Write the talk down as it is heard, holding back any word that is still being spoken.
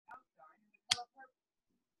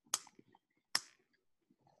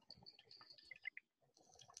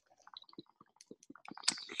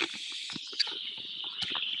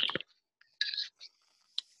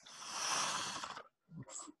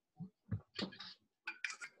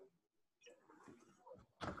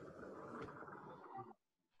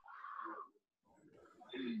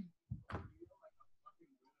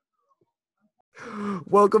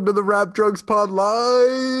Welcome to the Rap Drugs Pod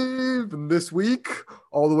Live. And this week,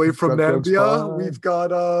 all the way from Drug Drugs Namibia, Pod. we've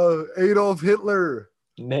got Adolf Hitler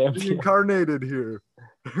Namibia. reincarnated here,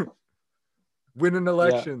 winning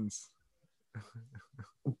elections.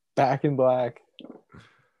 Back in black.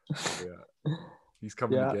 Yeah, he's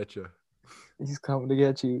coming to get you. He's coming to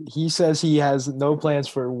get you. He says he has no plans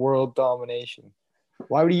for world domination.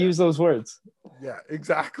 Why would he use those words? Yeah,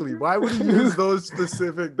 exactly. Why would he use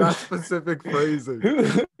that specific phrasing?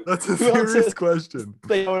 That's a serious question.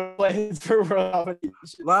 They have plans for world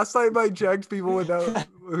domination. Last time I checked, people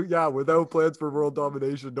without plans for world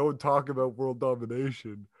domination don't talk about world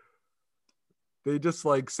domination. They just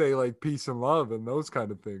say peace and love and those kind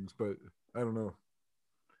of things, but I don't know.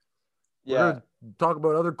 Yeah. We're gonna talk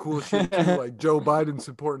about other cool shit too, like Joe Biden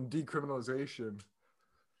supporting decriminalization.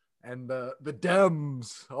 And the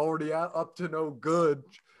Dems already up to no good,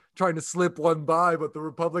 trying to slip one by, but the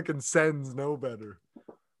Republican sends no better.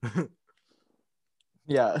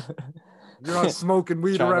 Yeah. You're not smoking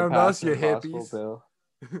weed around us, you hippies.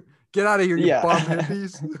 Get out of here, you bum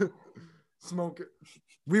hippies. Smoke it.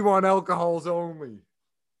 We want alcohols only.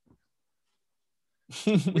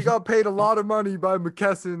 We got paid a lot of money by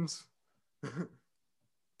McKesson's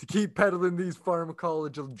to keep peddling these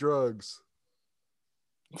pharmacological drugs.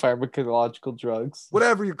 Pharmacological drugs.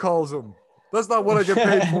 Whatever you calls them. That's not what I get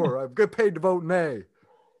paid for. I get paid to vote nay.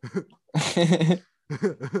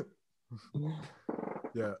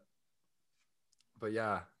 Yeah. But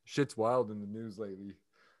yeah, shit's wild in the news lately.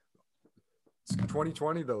 It's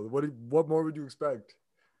 2020 though. What more would you expect?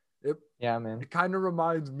 Yeah, man. It kind of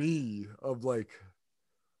reminds me of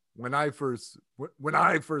when I first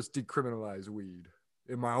decriminalized weed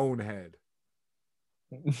in my own head.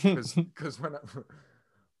 Because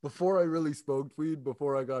before I really smoked weed,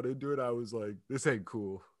 before I got into it, I was like, this ain't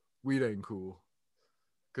cool. Weed ain't cool.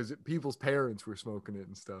 Because people's parents were smoking it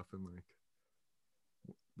and stuff. And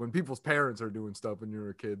when people's parents are doing stuff when you're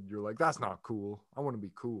a kid, you're like, that's not cool. I want to be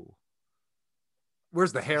cool.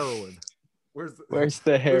 Where's the heroin? Where's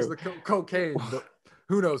the heroin? Where's the cocaine?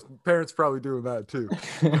 Who knows? Parents probably doing that too.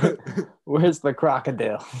 Where's the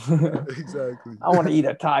crocodile? Exactly. I want to eat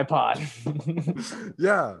a Tide Pod.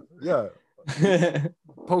 Yeah.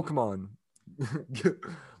 Pokemon.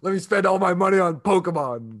 Let me spend all my money on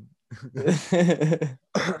Pokemon.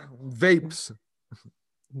 Vapes.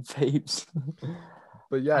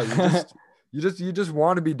 But yeah, you just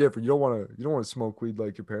want to be different. You don't want to smoke weed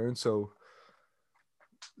like your parents. So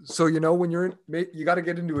when you got to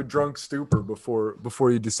get into a drunk stupor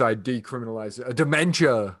before you decide decriminalize it. A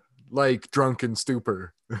dementia like drunken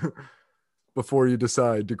stupor before you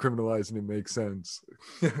decide decriminalizing it makes sense.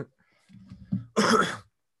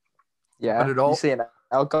 Yeah, you saying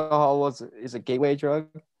alcohol is a gateway drug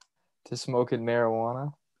to smoking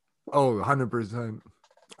marijuana? Oh, 100%.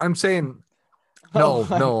 I'm saying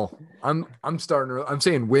no. I'm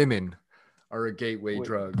saying women are a gateway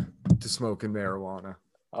drug to smoking marijuana.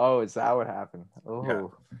 Oh, is that what happened? Oh, yeah.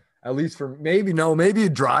 At least for maybe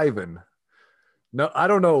driving. No, I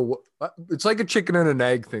don't know. It's like a chicken and an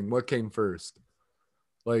egg thing. What came first?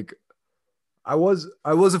 I was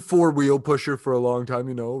a 4-wheel pusher for a long time,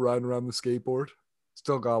 riding around the skateboard.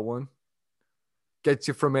 Still got one. Gets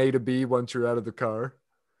you from A to B once you're out of the car.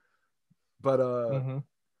 But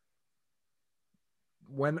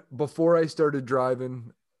before I started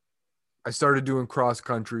driving, I started doing cross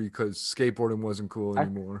country because skateboarding wasn't cool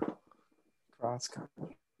anymore. Cross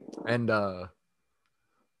country. And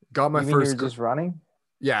got my first. You're just running?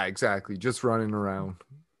 Yeah, exactly. Just running around.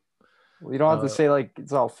 Well, you don't have to say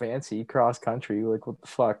it's all fancy cross country. What the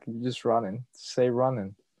fuck? You're just running. Say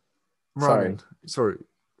running. Sorry.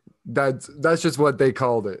 That's just what they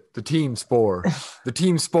called it. The team sport. The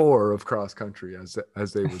team sport of cross country,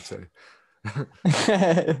 as they would say.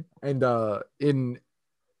 And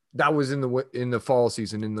that was in the fall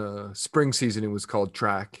season. In the spring season, it was called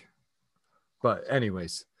track. But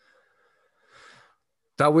anyways,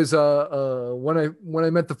 that was when I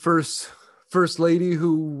met the first lady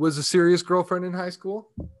who was a serious girlfriend in high school,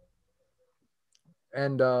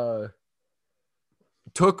 and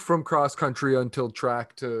took from cross country until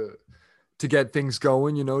track to get things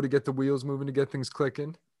going, to get the wheels moving, to get things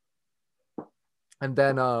clicking. And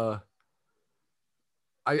then I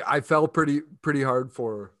fell pretty hard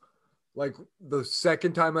for her. The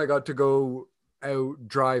second time I got to go out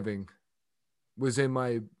driving was in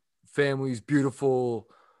my family's beautiful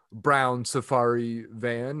brown safari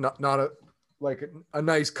van, not a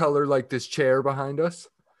nice color like this chair behind us,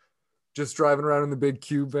 just driving around in the big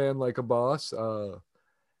cube van like a boss.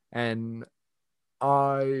 And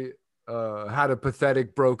I had a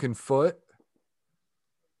pathetic broken foot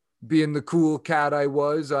being the cool cat I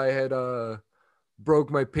was, I had broke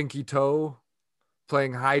my pinky toe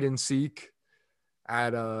playing hide and seek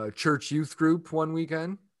at a church youth group one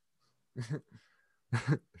weekend.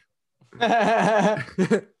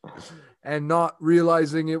 And not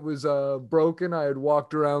realizing it was broken, I had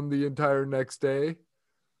walked around the entire next day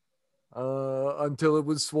until it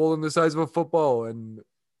was swollen the size of a football, and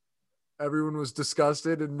everyone was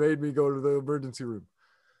disgusted and made me go to the emergency room.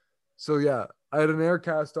 So yeah, I had an air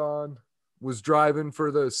cast on, was driving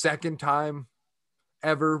for the second time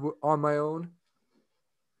ever on my own,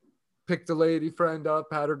 picked a lady friend up,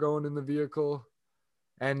 had her going in the vehicle,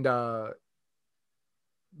 and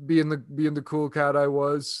being the cool cat I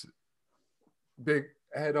was, big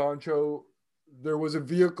head honcho, there was a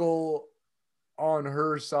vehicle on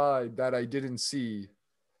her side that I didn't see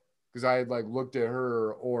because I had like looked at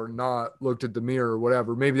her or not looked at the mirror or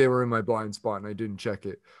whatever. Maybe they were in my blind spot and I didn't check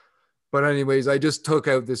it. But anyways, I just took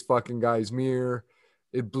out this fucking guy's mirror.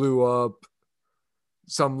 It blew up.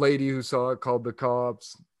 Some lady who saw it called the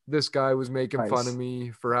cops. This guy was making fun of me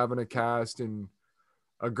for having a cast and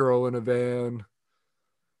a girl in a van.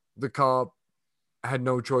 The cop had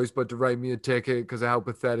no choice but to write me a ticket because of how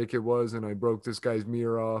pathetic it was, and I broke this guy's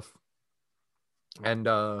mirror off. And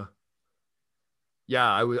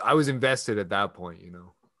yeah, I was invested at that point, you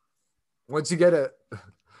know. Once you have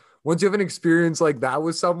an experience like that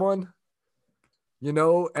with someone, you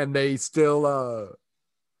know, and they still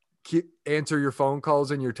answer your phone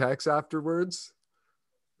calls and your texts afterwards,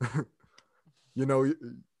 you know,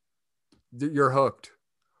 you're hooked.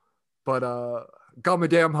 But got my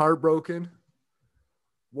damn heart broken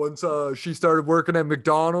once she started working at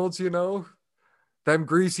McDonald's, you know. Them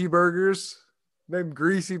greasy burgers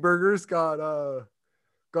got her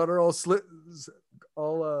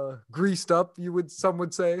all greased up, some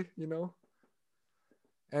would say, you know.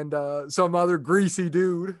 And some other greasy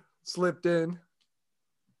dude slipped in,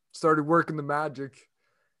 started working the magic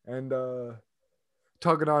and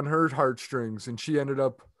tugging on her heartstrings, and she ended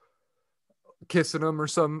up kissing him or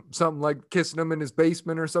something like kissing him in his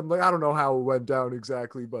basement or something. Like, I don't know how it went down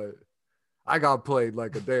exactly, but I got played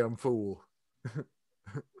like a damn fool.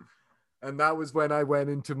 And that was when I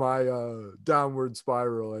went into my downward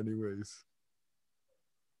spiral anyways.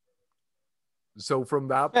 So from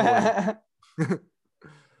that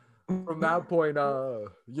point,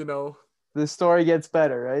 you know, the story gets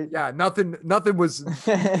better, right? Yeah, nothing was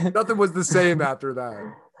the same after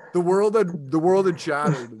that. The world had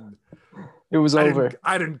shattered. And it was over.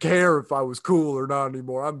 I didn't care if I was cool or not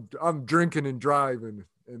anymore. I'm drinking and driving,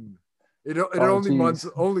 and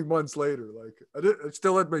only months later. Like I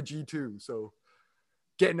still had my G2, so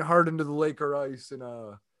getting hard into the Laker ice and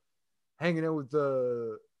hanging out with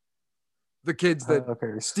the kids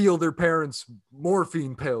that steal their parents'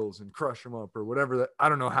 morphine pills and crush them up or whatever. I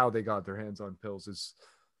don't know how they got their hands on pills as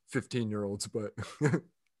 15-year-olds, but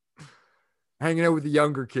hanging out with the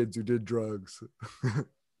younger kids who did drugs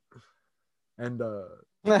and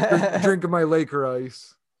drinking my Laker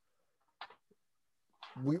ice.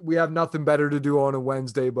 We have nothing better to do on a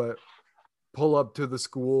Wednesday but pull up to the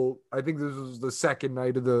school. I think this was the second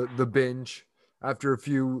night of the binge. After a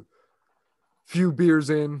few beers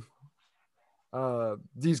in,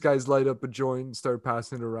 these guys light up a joint and start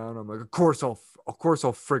passing it around. I'm like, of course I'll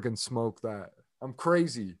friggin' smoke that. I'm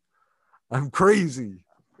crazy. I'll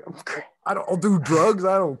do drugs.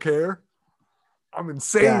 I don't care. I'm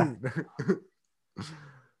insane. Yeah.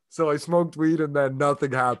 So I smoked weed and then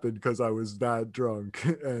nothing happened because I was that drunk.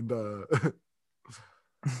 And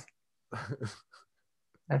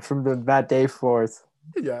and from that day forth.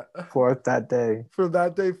 Yeah. That day. From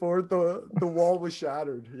that day forth, the wall was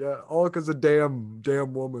shattered. Yeah. All because a damn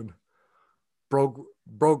woman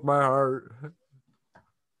broke my heart.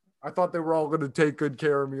 I thought they were all going to take good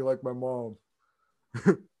care of me like my mom.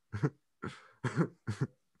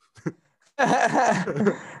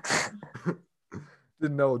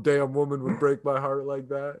 Didn't know a damn woman would break my heart like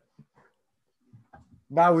that.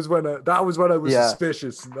 That was when I was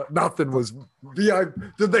suspicious. Nothing was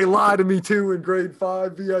VIP. Did they lie to me too in grade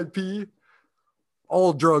 5 VIP?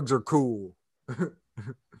 All drugs are cool.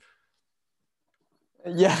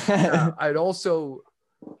 Yeah.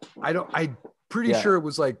 I'm pretty sure it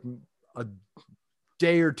was like a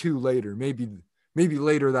day or two later, maybe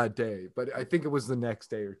later that day, but I think it was the next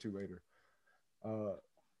day or two later.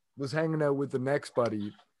 Was hanging out with the next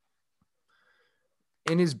buddy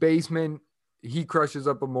in his basement. He crushes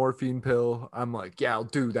up a morphine pill. I'm like, yeah, I'll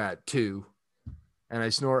do that too. And I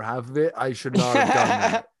snort half of it. I should not have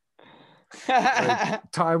done that.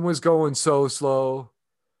 Like, time was going so slow.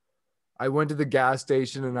 I went to the gas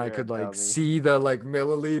station and I could like see the like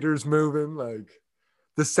milliliters moving. Like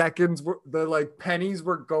the seconds were the like pennies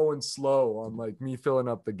were going slow on like me filling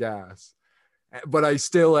up the gas, but I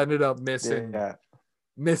still ended up missing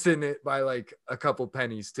it by like a couple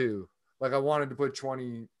pennies too. Like I wanted to put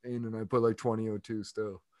 20 in and I put like 20.02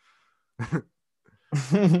 still.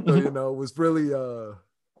 So, you know, it was really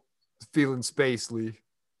feeling spacely.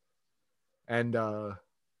 And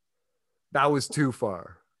that was too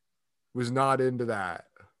far. Was not into that.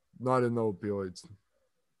 Not in the opioids.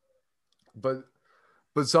 But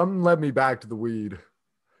something led me back to the weed.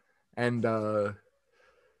 And I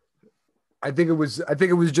think it was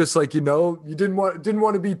just like, you know, you didn't want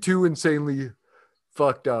to be too insanely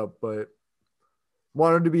fucked up, but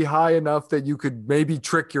wanted to be high enough that you could maybe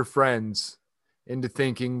trick your friends into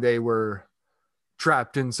thinking they were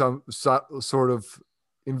trapped in some sort of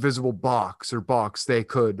invisible box or box they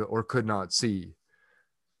could or could not see.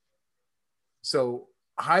 So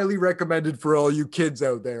highly recommended for all you kids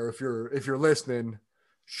out there. If you're listening,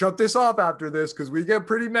 shut this off after this, because we get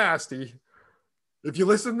pretty nasty. If you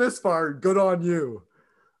listen this far, good on you.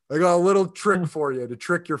 I got a little trick for you to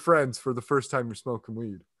trick your friends for the first time you're smoking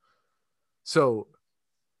weed. So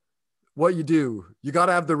what you do, you got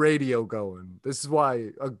to have the radio going. This is why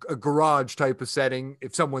a garage type of setting,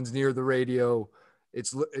 if someone's near the radio,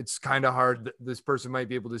 it's kind of hard. This person might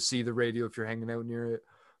be able to see the radio if you're hanging out near it.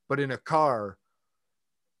 But in a car,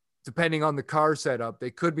 depending on the car setup,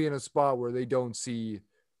 they could be in a spot where they don't see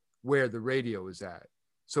where the radio is at.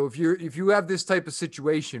 So if you have this type of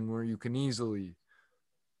situation where you can easily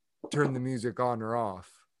turn the music on or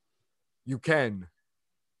off, you can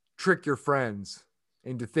trick your friends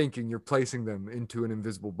into thinking you're placing them into an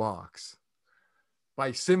invisible box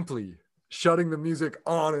by simply shutting the music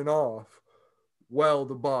on and off while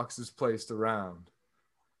the box is placed around.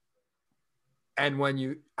 And when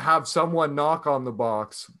you have someone knock on the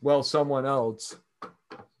box, well, someone else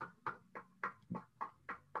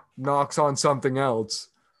knocks on something else.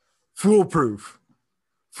 Foolproof.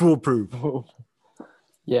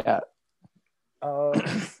 Yeah.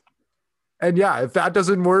 And yeah, if that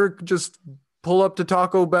doesn't work, just pull up to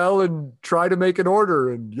Taco Bell and try to make an order,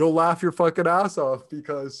 and you'll laugh your fucking ass off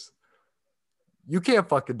because you can't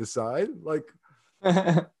fucking decide. Like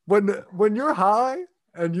when you're high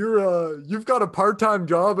and you've got a part-time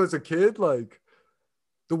job as a kid, like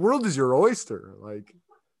the world is your oyster. Like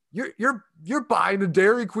you're buying a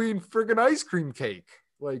Dairy Queen friggin' ice cream cake.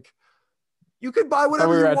 Like you can buy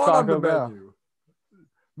whatever you want on the menu.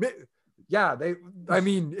 Yeah,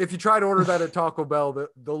 if you try to order that at Taco Bell,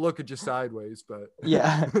 they'll look at you sideways. But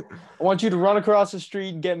yeah, I want you to run across the street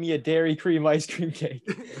and get me a Dairy Cream ice cream cake.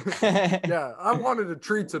 Yeah, I wanted a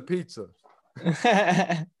Treats of pizza.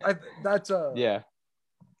 Yeah.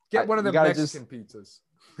 Get one of the Mexican pizzas.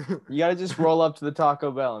 You gotta just roll up to the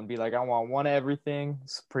Taco Bell and be like, I want one everything,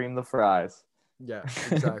 supreme the fries. Yeah,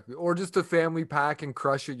 exactly. Or just a family pack and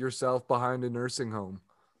crush it yourself behind a nursing home.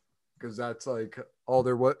 Because that's like all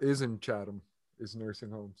there what is in Chatham is nursing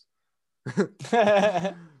homes.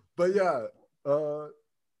 But yeah,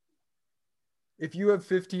 if you have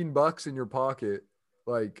 $15 in your pocket,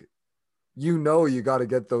 like you got to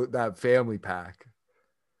get that family pack.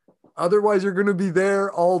 Otherwise, you're going to be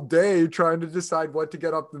there all day trying to decide what to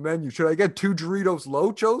get up the menu. Should I get 2 Doritos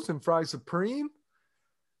Lochos and fry supreme?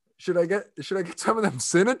 Should I get some of them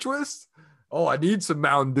Cinna Twists? Oh, I need some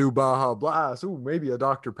Mountain Dew Baja Blast. Ooh, maybe a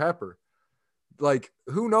Dr. Pepper. Like,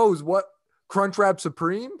 who knows what? Crunchwrap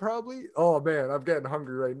Supreme, probably? Oh, man, I'm getting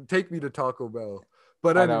hungry right now. Take me to Taco Bell.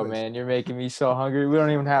 But anyways. I know, man. You're making me so hungry. We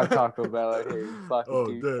don't even have Taco Bell out here. Oh,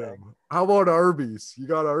 damn. How about Arby's? You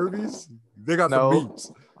got Arby's? They got the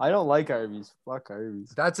meats. I don't like Arby's. Fuck Arby's.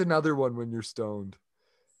 That's another one when you're stoned.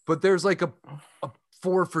 But there's like a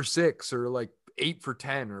 4 for $6 or like 8 for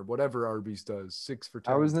 $10 or whatever Arby's does. 6 for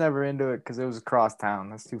 $10. I was never into it because it was across town.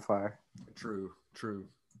 That's too far. True.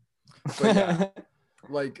 But yeah,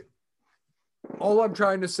 like all I'm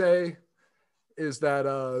trying to say is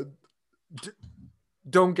that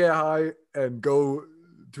don't get high and go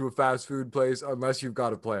to a fast food place unless you've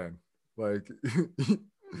got a plan. Like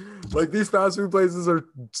like these fast food places are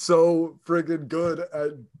so friggin' good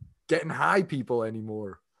at getting high people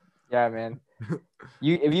anymore. Yeah, man.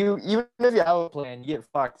 Even if you have a plan, you get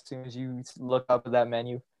fucked as soon as you look up at that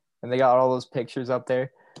menu and they got all those pictures up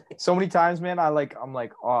there. So many times, man, I'm like,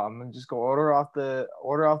 oh, I'm gonna just go order off the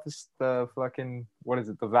fucking, what is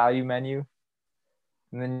it, the value menu,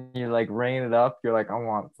 and then you're like ringing it up. You're like, I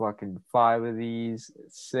want fucking 5 of these,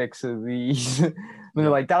 6 of these, and they're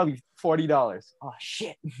like, that'll be $40. Oh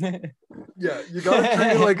shit. Yeah, you gotta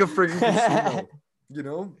treat it like a freaking casino. You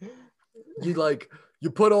know, you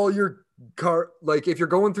put all your car, like if you're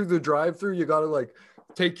going through the drive-through, you gotta like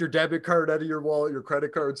take your debit card out of your wallet, your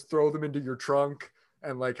credit cards, throw them into your trunk,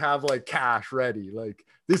 and like have like cash ready. Like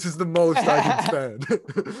this is the most I can spend.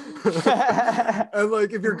 And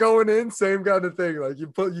like if you're going in, same kind of thing. Like you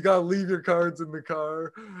gotta leave your cards in the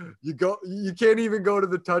car. You can't even go to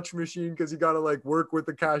the touch machine because you gotta like work with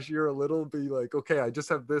the cashier a little. Be like, okay, I just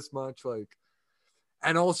have this much. Like,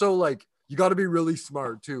 and also like you gotta be really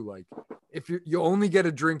smart too. Like if you only get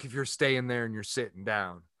a drink if you're staying there and you're sitting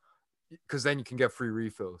down, because then you can get free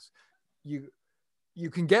refills. You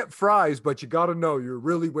can get fries, but you got to know you're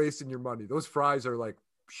really wasting your money. Those fries are like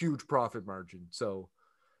huge profit margin. So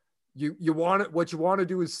you want it. What you want to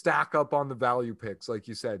do is stack up on the value picks, like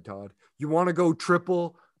you said, Todd. You want to go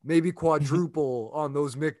triple, maybe quadruple on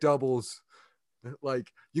those McDoubles. Like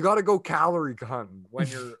you got to go calorie hunting when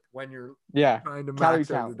you're trying to calorie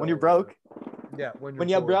max out count when you're broke. Yeah, when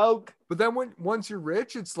you're broke. But then once you're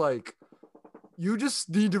rich, it's like you just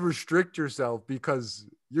need to restrict yourself because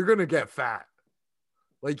you're gonna get fat.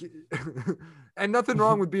 Like, and nothing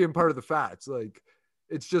wrong with being part of the fats. Like,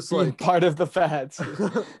 it's just being like part of the fats.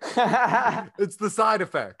 It's the side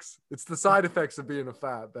effects. It's the side effects of being a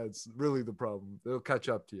fat that's really the problem. They'll catch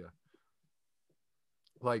up to you.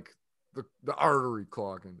 Like the artery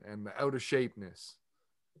clogging and the out of shapeness,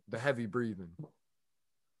 the heavy breathing.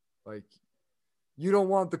 Like, you don't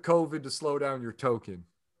want the COVID to slow down your token.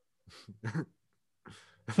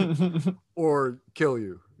 Or kill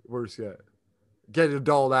you. Worse yet. Get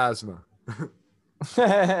adult asthma.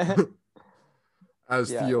 As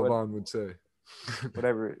Theo Vaughn would say.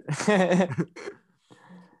 Whatever.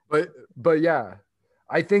 But yeah,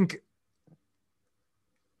 I think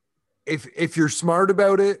if you're smart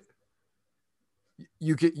about it,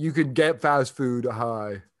 you could get fast food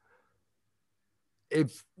high.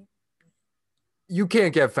 If you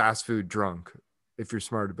can't get fast food drunk if you're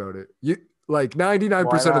smart about it. You like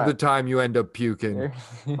 99% of the time you end up puking.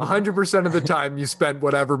 100% of the time you spent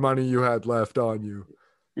whatever money you had left on you.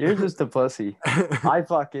 You're just a pussy. I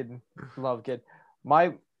fucking love getting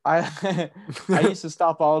I used to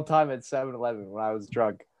stop all the time at 7-Eleven when I was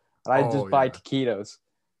drunk. And I'd just buy taquitos.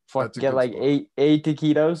 Fuck, get like spot. eight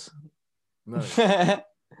taquitos. Nice.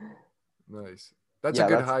 Nice. That's a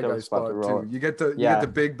good high guy spot too. You get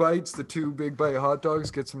the big bites, the 2 big bite hot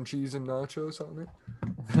dogs, get some cheese and nachos on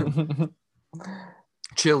it.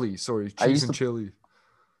 Chili, sorry, cheese and chili.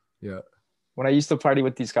 Yeah. When I used to party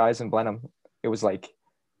with these guys in Blenheim, it was like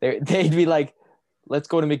they'd be like, "Let's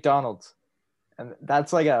go to McDonald's," and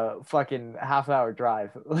that's like a fucking half-hour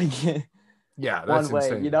drive. Like, yeah, that's one way,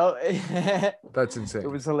 insane. You know. That's insane.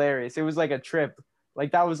 It was hilarious. It was like a trip.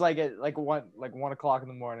 Like that was like at like 1 o'clock in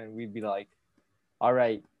the morning. We'd be like, "All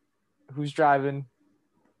right, who's driving?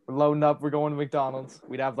 We're loading up. We're going to McDonald's."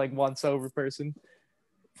 We'd have like one sober person.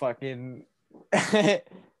 Fucking, it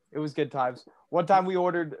was good times. One time we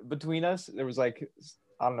ordered between us. There was like,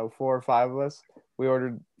 I don't know, 4 or 5 of us. We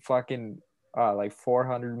ordered fucking like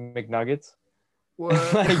 400 McNuggets.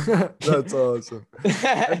 What? Like, that's awesome.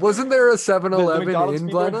 Wasn't there a 7-Eleven in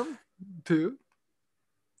Blenheim too?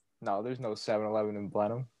 No, there's no 7-Eleven in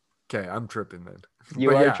Blenheim. Okay, I'm tripping then.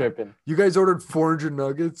 You are tripping. You guys ordered 400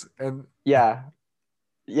 nuggets and yeah,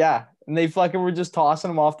 and they fucking were just tossing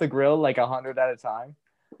them off the grill like 100 at a time.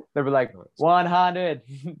 They were like 100,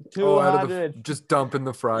 200, just dumping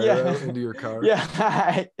the fryer out into your car.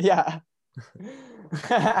 Yeah, yeah.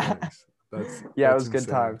 Nice. It was good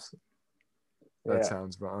times. That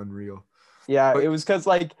sounds unreal. Yeah, it was because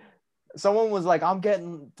like someone was like, "I'm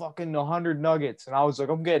getting fucking 100 nuggets," and I was like,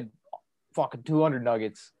 "I'm getting fucking 200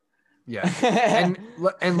 nuggets." Yeah, and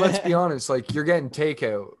let's be honest, like you're getting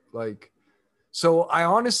takeout, like. So I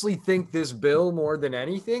honestly think this bill more than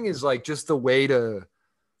anything is like just a way to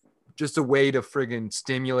friggin'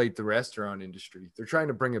 stimulate the restaurant industry. They're trying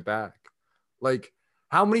to bring it back. Like,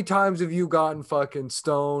 how many times have you gotten fucking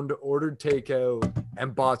stoned, ordered takeout,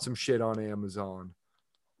 and bought some shit on Amazon?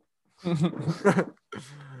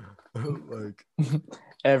 Like,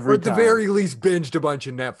 every or at the very least binged a bunch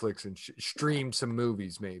of Netflix and streamed some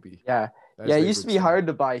movies, maybe. Yeah. It used to be hard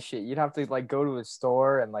to buy shit. You'd have to like go to a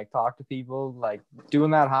store and like talk to people. Like doing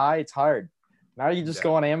that high, it's hard. Now you just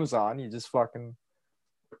go on Amazon. You just fucking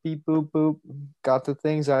beep boop boop. Got the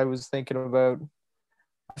things I was thinking about.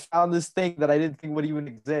 I found this thing that I didn't think would even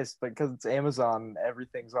exist, but because it's Amazon,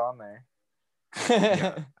 everything's on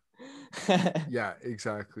there. Yeah,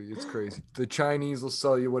 exactly. It's crazy. The Chinese will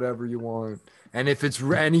sell you whatever you want, and if it's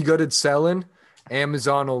any good at selling,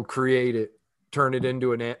 Amazon will create it. Turn it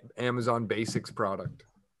into an Amazon Basics product.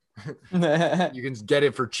 You can get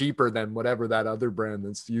it for cheaper than whatever that other brand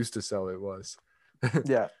that's used to sell it was.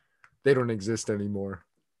 Yeah. They don't exist anymore.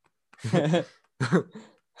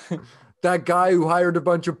 that guy who hired a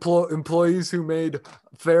bunch of employees who made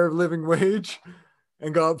fair living wage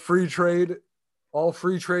and got free trade, all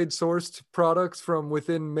free trade sourced products from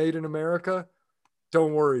within Made in America.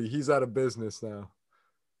 Don't worry, he's out of business now.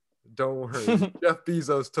 Don't worry. Jeff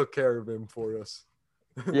Bezos took care of him for us.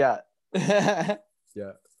 Yeah. Yeah.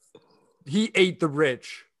 He ate the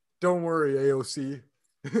rich. Don't worry, AOC.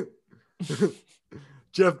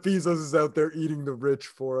 Jeff Bezos is out there eating the rich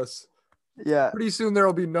for us. Yeah. Pretty soon there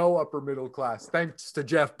will be no upper middle class, thanks to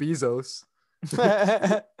Jeff Bezos.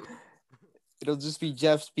 It'll just be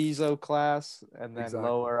Jeff Bezos class and then Exactly.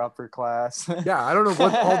 lower upper class. Yeah, I don't know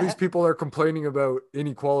what all these people are complaining about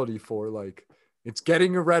inequality for. Like, it's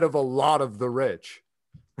getting rid of a lot of the rich.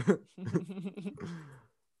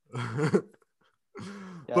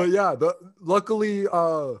 But yeah, luckily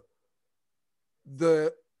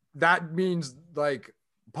that means like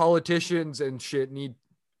politicians and shit need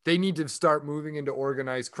to start moving into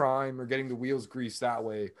organized crime or getting the wheels greased that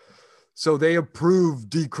way. So they approved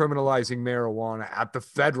decriminalizing marijuana at the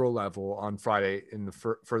federal level on Friday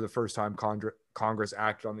for the first time Congress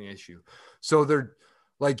acted on the issue. So they're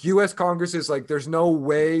like, US Congress is like, there's no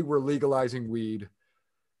way we're legalizing weed.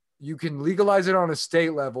 You can legalize it on a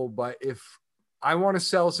state level, but if I want to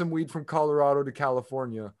sell some weed from Colorado to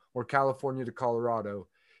California or California to Colorado,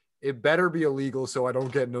 it better be illegal so I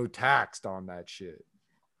don't get no taxed on that shit.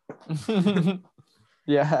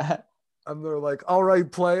 Yeah. And they're like, all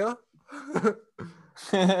right, playa.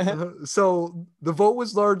 So the vote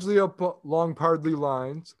was largely along party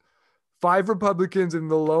lines. 5 Republicans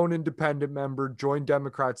and the lone independent member joined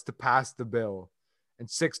Democrats to pass the bill, and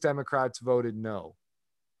 6 Democrats voted no.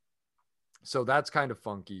 So that's kind of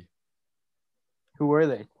funky. Who were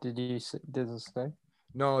they? Did it say?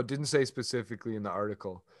 No, it didn't say specifically in the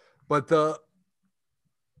article. But the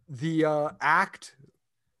act,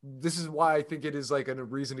 this is why I think it is like a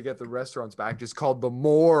reason to get the restaurants back, is called the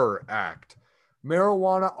MORE Act.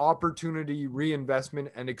 Marijuana Opportunity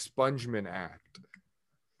Reinvestment and Expungement Act.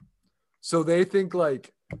 So they think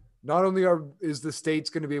like not only is the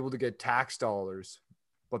state's going to be able to get tax dollars,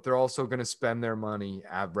 but they're also going to spend their money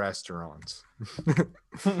at restaurants.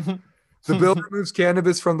 The bill removes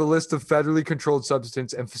cannabis from the list of federally controlled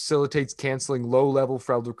substance and facilitates canceling low-level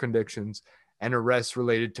federal convictions and arrests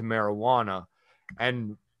related to marijuana.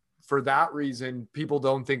 And for that reason, people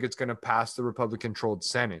don't think it's going to pass the Republican-controlled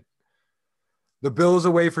Senate. The bill is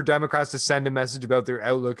a way for Democrats to send a message about their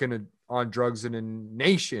outlook on drugs in a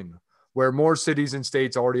nation where more cities and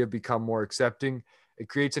states already have become more accepting. It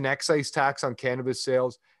creates an excise tax on cannabis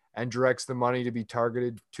sales and directs the money to be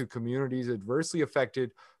targeted to communities adversely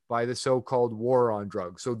affected by the so-called war on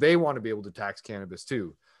drugs. So they want to be able to tax cannabis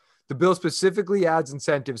too. The bill specifically adds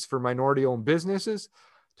incentives for minority-owned businesses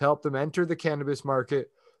to help them enter the cannabis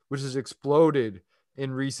market, which has exploded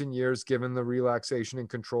in recent years given the relaxation and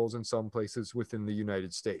controls in some places within the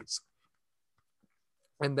United States.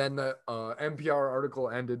 And then the NPR article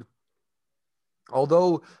ended.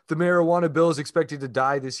 Although the marijuana bill is expected to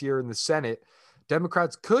die this year in the Senate,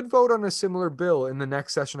 Democrats could vote on a similar bill in the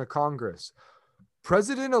next session of Congress.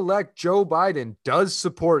 President-elect Joe Biden does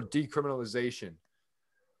support decriminalization,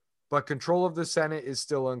 but control of the Senate is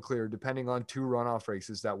still unclear, depending on 2 runoff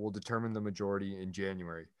races that will determine the majority in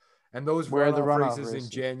January. And those runoff races in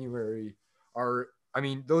January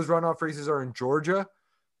those runoff races are in Georgia,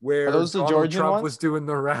 where Donald Trump was doing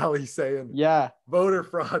the rally saying, yeah, voter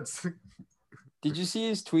frauds. Did you see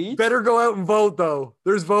his tweet? Better go out and vote, though.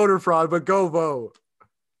 There's voter fraud, but go vote.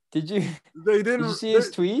 They didn't. Did you see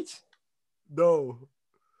his tweet? No.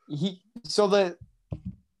 He was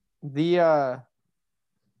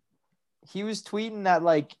tweeting that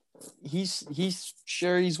like he's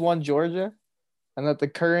sure he's won Georgia, and that the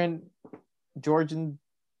current Georgian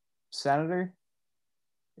senator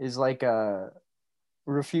is like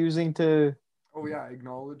refusing to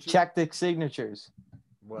acknowledge check the signatures.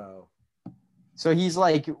 Wow. So he's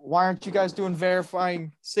like, why aren't you guys doing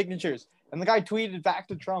verifying signatures? And the guy tweeted back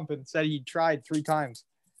to Trump and said he tried 3 times.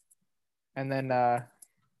 And then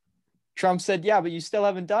Trump said, yeah, but you still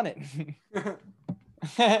haven't done it.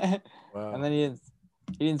 Wow. And then he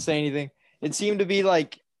didn't say anything. It seemed to be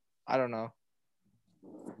like, I don't know.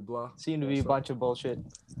 Blah. Seemed to be a bunch of bullshit.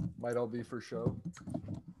 Might all be for show.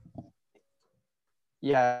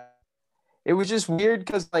 Yeah. It was just weird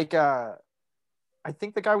because like I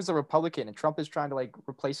think the guy was a Republican and Trump is trying to like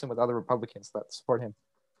replace him with other Republicans that support him.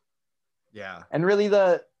 Yeah. And really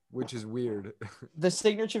which is weird. The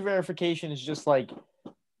signature verification is just like,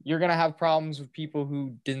 you're going to have problems with people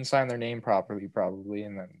who didn't sign their name properly, probably,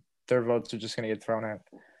 and then their votes are just going to get thrown out.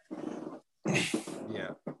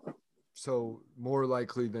 Yeah. So more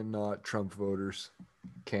likely than not, Trump voters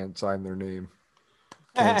can't sign their name.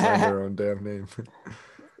 Can't sign their own damn name.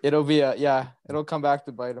 It'll come back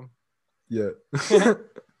to bite them. Yeah.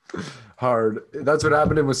 Hard. That's what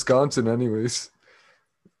happened in Wisconsin, anyways.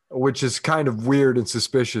 Which is kind of weird and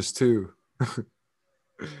suspicious too.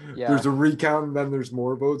 Yeah. There's a recount and then there's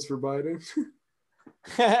more votes for Biden.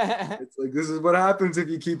 It's like, this is what happens if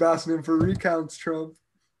you keep asking him for recounts, Trump.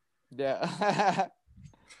 Yeah.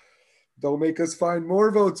 Don't make us find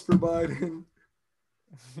more votes for Biden.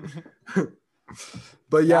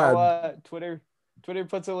 But yeah. Now, Twitter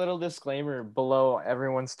puts a little disclaimer below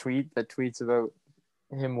everyone's tweet that tweets about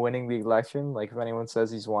him winning the election. Like if anyone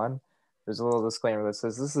says he's won, there's a little disclaimer that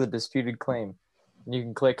says this is a disputed claim. And you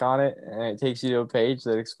can click on it and it takes you to a page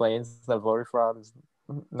that explains that voter fraud is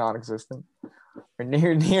non-existent or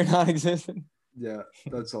near non-existent. Yeah,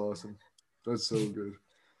 that's awesome. That's so good.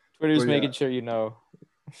 Twitter's making sure you know.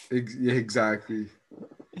 Exactly.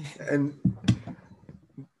 And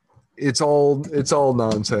it's all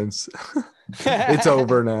nonsense. It's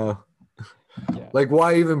over now. Yeah. Like,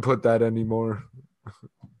 why even put that anymore?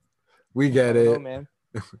 We get it. Know, man.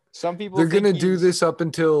 Some people they're gonna do this up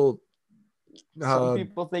until. Some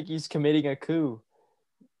people think he's committing a coup.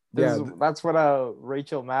 That's what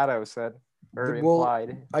Rachel Maddow said or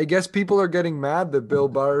implied. I guess people are getting mad that Bill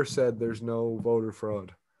Barr said there's no voter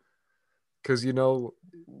fraud. Because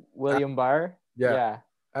William Barr? Yeah.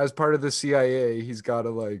 As part of the CIA, he's got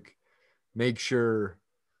to make sure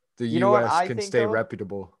the U.S. can stay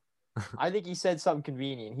reputable. I think he said something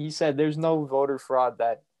convenient. He said there's no voter fraud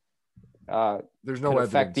that there's no could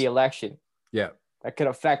affect the election. Yeah. That could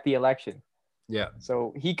affect the election. Yeah.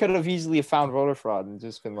 So he could have easily found voter fraud and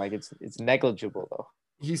just been like, it's negligible though.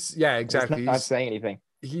 Exactly. He's not saying anything.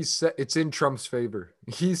 He said it's in Trump's favor.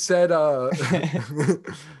 He said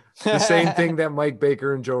the same thing that Mike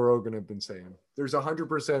Baker and Joe Rogan have been saying. There's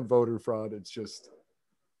 100% voter fraud. It's just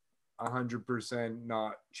 100%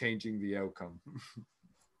 not changing the outcome.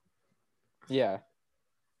 Yeah.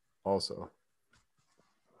 Also,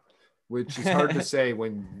 which is hard to say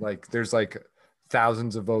when there's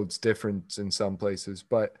thousands of votes difference in some places,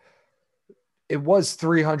 but it was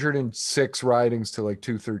 306 ridings to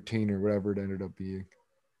 213 or whatever it ended up being.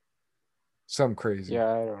 Some crazy.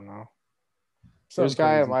 Yeah, I don't know. There's a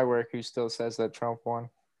guy at my work who still says that Trump won.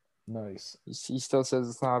 Nice. He still says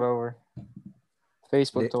it's not over.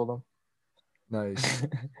 Facebook told him. Nice.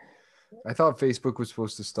 I thought Facebook was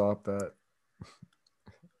supposed to stop that.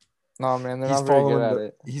 No, man, they're not very good at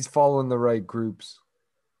it. He's following the right groups.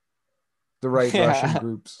 The right Russian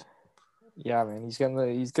groups. Yeah, man, he's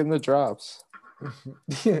getting the drops.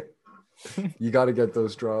 You got to get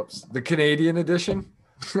those drops. The Canadian edition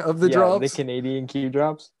of the drops. The Canadian Q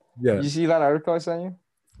drops. Yeah. Did you see that article I sent you?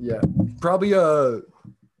 Yeah. Probably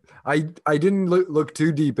I didn't look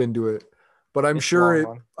too deep into it, but I'm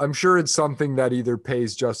sure it's something that either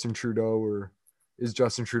pays Justin Trudeau or is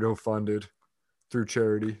Justin Trudeau funded through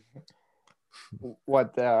charity.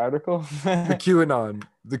 What, the article? The QAnon,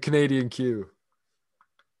 the Canadian Q.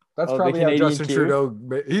 That's probably how Justin Q? Trudeau.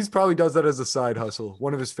 He's probably does that as a side hustle.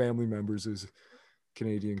 One of his family members is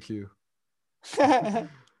Canadian Q.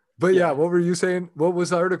 But yeah, what were you saying? What was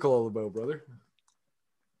the article all about, brother?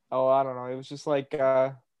 Oh, I don't know. It was just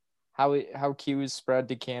how Q is spread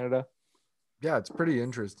to Canada. Yeah, it's pretty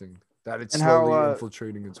interesting that it's slowly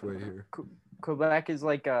infiltrating its way here. Quebec is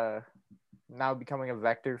now becoming a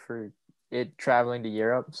vector for it traveling to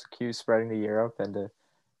Europe. So Q spreading to Europe and to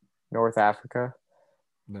North Africa.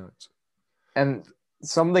 Nuts. And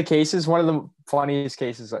some of the cases, one of the funniest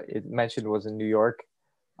cases it mentioned was in New York.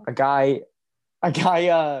 A guy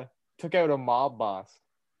took out a mob boss,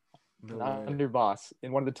 underboss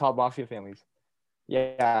in one of the top mafia families.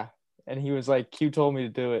 Yeah. And he was like, Q told me to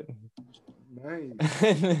do it. Nice.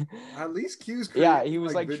 At least Q's he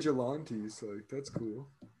was vigilantes. That's cool.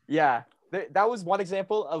 Yeah. That was one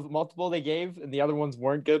example of multiple they gave, and the other ones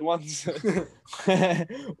weren't good ones. We're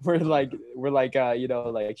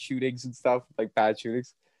shootings and stuff, bad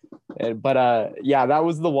shootings. But that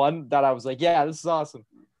was the one that I was like, yeah, this is awesome.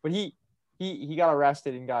 But he got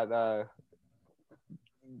arrested and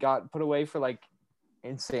got put away for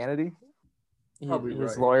insanity.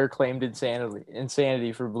 His lawyer claimed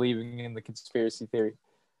insanity for believing in the conspiracy theory.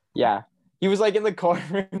 Yeah, he was in the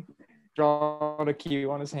courtroom. Drawing a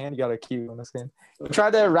Q on his hand. He got a Q on his hand. He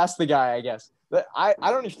tried to arrest the guy, I guess. But I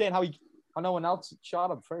don't understand how no one else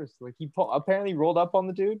shot him first. He apparently rolled up on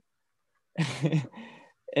the dude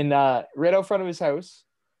and right out front of his house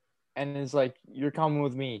and is like, "You're coming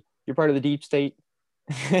with me. You're part of the deep state."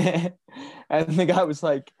 And the guy was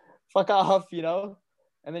like, "Fuck off," And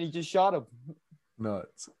then he just shot him.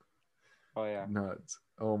 Nuts. Oh yeah. Nuts.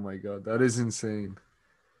 Oh my god, that is insane.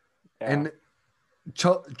 And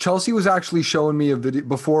Chelsea was actually showing me a video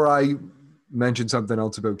before I mentioned something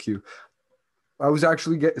else about Q. I was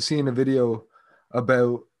actually seeing a video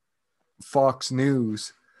about Fox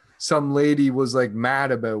News. Some lady was like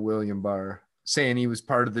mad about William Barr, saying he was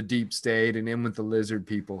part of the deep state and in with the lizard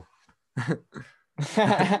people.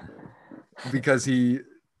 Because he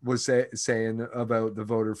was saying about the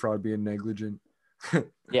voter fraud being negligent.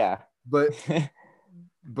 Yeah. But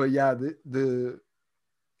yeah, the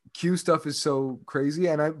Q stuff is so crazy.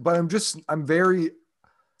 I'm very,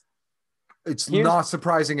 it's not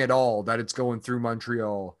surprising at all that it's going through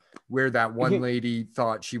Montreal, where that one lady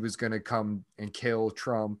thought she was going to come and kill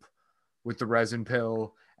Trump with the resin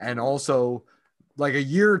pill. And also like a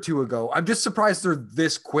year or two ago, I'm just surprised they're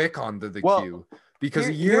this quick onto the Q, because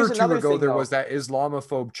a year or two ago, there was that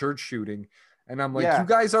Islamophobe church shooting. And I'm like, you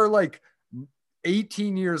guys are like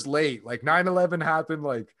 18 years late. Like 9/11 happened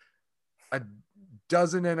like a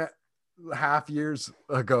dozen and a half years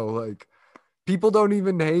ago. Like, people don't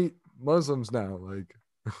even hate Muslims now. Like,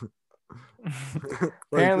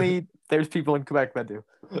 apparently there's people in Quebec that do.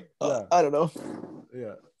 I don't know.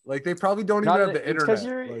 Yeah. Like, they probably don't even have the internet. Because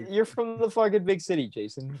you're you're from the fucking big city,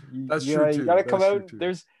 Jason. That's true too. You gotta come out.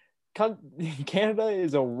 Canada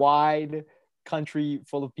is a wide country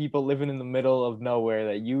full of people living in the middle of nowhere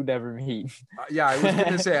that you never meet. Yeah, I was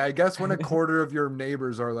gonna say, I guess when a quarter of your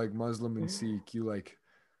neighbors are like Muslim and Sikh, you like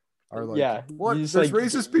are like, what? There's like,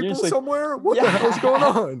 racist people somewhere? What the hell's going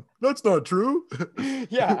on? That's not true.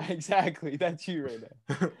 Yeah, exactly. That's you right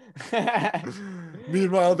now.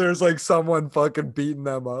 Meanwhile, there's like someone fucking beating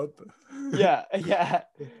them up. Yeah.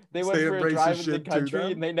 They went for a drive in the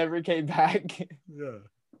country and they never came back. Yeah,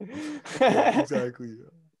 exactly.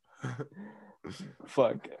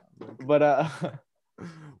 Fuck. But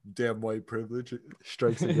damn white privilege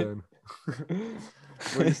strikes again.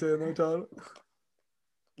 What are you saying there, Todd?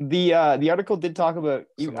 The article did talk about,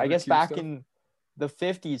 I guess, back stuff? in the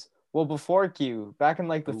 50s. Well, before Q, back in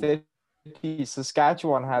like the 50s,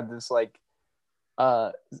 Saskatchewan had this like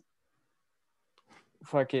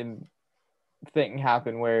fucking thing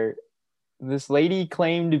happen where this lady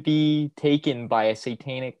claimed to be taken by a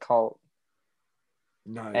satanic cult.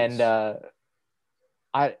 Nice. And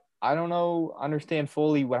I don't understand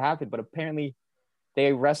fully what happened, but apparently they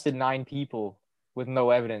arrested 9 people with no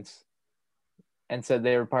evidence and said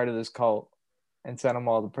they were part of this cult and sent them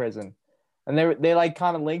all to prison. And they like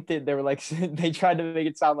kind of linked it. They were like, they tried to make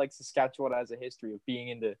it sound like Saskatchewan has a history of being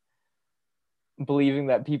into believing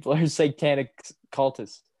that people are satanic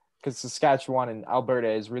cultists, because Saskatchewan and Alberta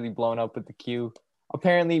is really blown up with the Q.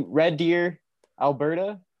 Apparently, Red Deer,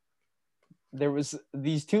 Alberta, there was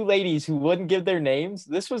these 2 ladies who wouldn't give their names.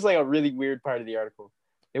 This was like a really weird part of the article.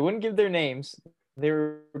 They wouldn't give their names. They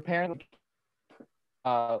were apparently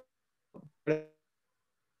like,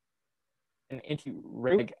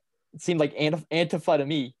 it seemed like Antifa to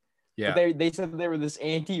me. Yeah. But they said they were this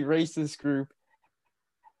anti-racist group.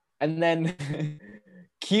 And then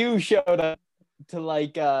Q showed up to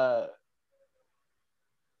like tell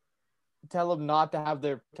them not to have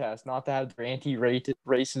their protest, not to have their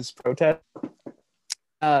anti-racist protest.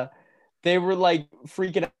 They were like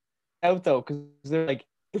freaking out though, because they're like,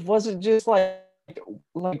 it wasn't just like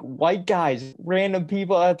white guys, random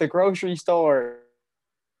people at the grocery store.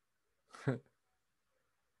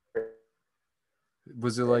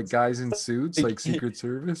 Was it like guys in suits, like Secret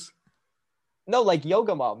Service? No, like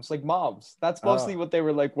yoga moms, like moms. That's mostly what they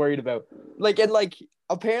were like worried about. Like, and like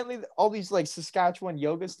apparently all these like Saskatchewan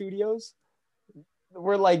yoga studios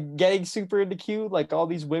were like getting super into Q. Like all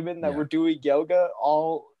these women that were doing yoga,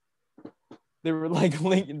 they were like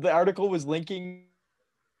the article was linking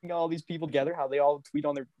all these people together, how they all tweet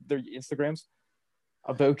on their Instagrams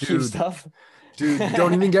about Q stuff. Dude,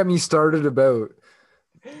 don't even get me started about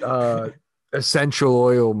essential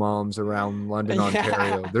oil moms around London,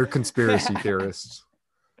 Ontario. They're conspiracy theorists.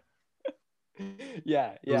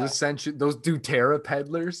 Yeah. Those doTERRA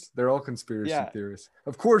peddlers, they're all conspiracy theorists.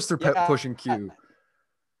 Of course they're pushing Q.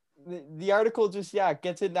 The article just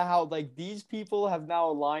gets into how like these people have now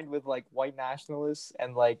aligned with like white nationalists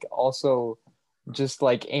and like also just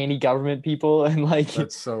like anti-government people, and like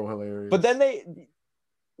that's so hilarious. But then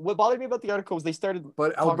what bothered me about the article was they started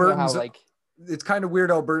talking about how like it's kind of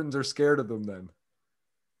weird Albertans are scared of them then.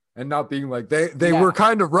 And not being like they were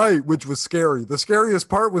kind of right, which was scary. The scariest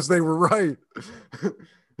part was they were right.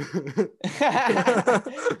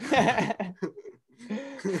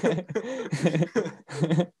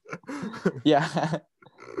 Yeah.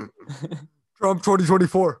 Trump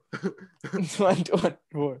 2024.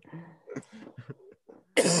 2024.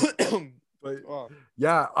 But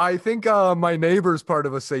Yeah, I think my neighbor's part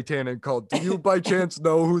of a satanic cult. Do you by chance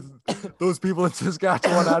know who those people in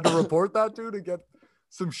Saskatchewan had to report that to get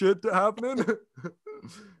some shit happening?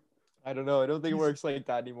 I don't know. I don't think it works like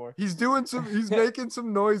that anymore. He's making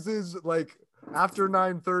some noises like after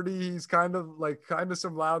 9:30. He's kind of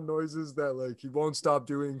some loud noises that like he won't stop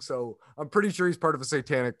doing. So I'm pretty sure he's part of a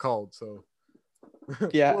satanic cult. So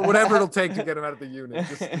Yeah. whatever it'll take to get him out of the unit.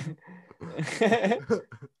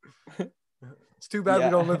 It's too bad we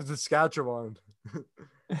don't live in Saskatchewan.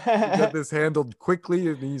 Get this handled quickly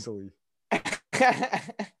and easily.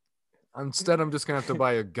 Instead, I'm just gonna have to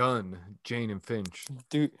buy a gun, Jane and Finch.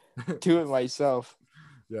 Do it myself.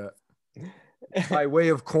 Yeah. By way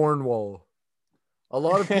of Cornwall. A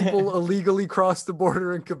lot of people illegally cross the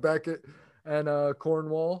border in Quebec and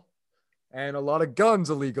Cornwall. And a lot of guns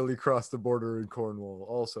illegally cross the border in Cornwall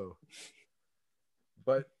also.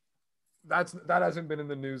 But that hasn't been in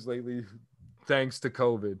the news lately, thanks to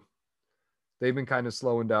COVID. They've been kind of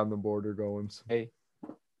slowing down the border goings. Hey.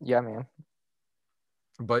 Yeah, man.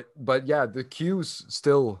 But yeah, the Q's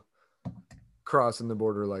still crossing the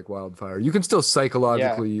border like wildfire. You can still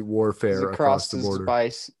psychologically warfare across the border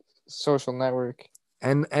by social network.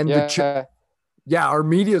 And our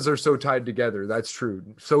medias are so tied together. That's true.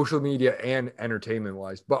 Social media and entertainment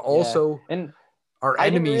wise, but also and our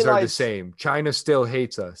enemies are the same. China still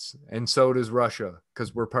hates us, and so does Russia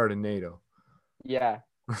because we're part of NATO. Yeah,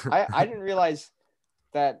 I didn't realize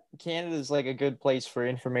that Canada is like a good place for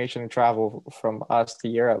information and travel from us to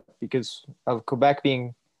Europe because of Quebec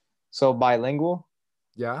being so bilingual.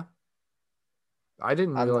 Yeah. I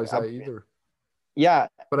didn't realize that either. Yeah.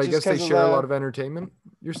 But I guess they share a lot of entertainment,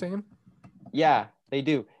 you're saying? Yeah, they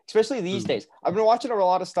do. Especially these days. I've been watching a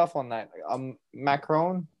lot of stuff on that.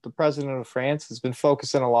 Macron, the president of France, has been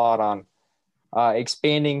focusing a lot on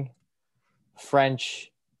expanding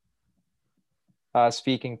French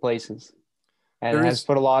speaking places. And has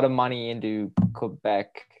put a lot of money into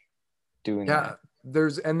Quebec doing that.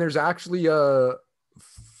 Yeah, there's actually a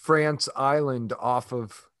France Island off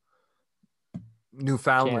of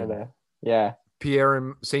Newfoundland. Canada. Yeah.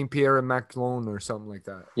 Saint Pierre and Miquelon or something like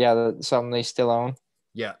that. Yeah, something they still own.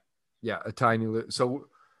 Yeah, a tiny so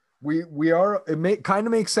we are. It kind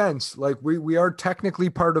of makes sense. Like we are technically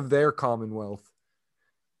part of their Commonwealth.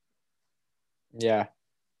 Yeah.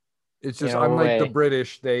 It's just unlike the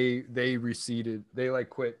British, they receded. They like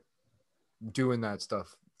quit doing that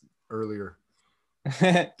stuff earlier.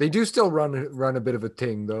 They do still run a bit of a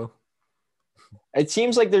thing though. It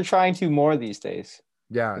seems like they're trying to more these days.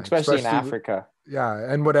 Yeah, especially in Africa.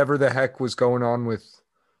 Yeah, and whatever the heck was going on with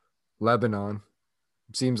Lebanon,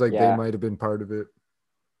 it seems like they might have been part of it.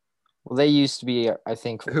 Well, they used to be, I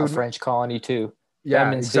think, a French colony too.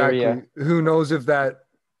 Yeah, exactly. Syria. Who knows if that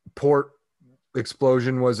port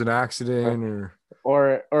explosion was an accident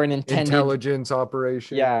or an intended intelligence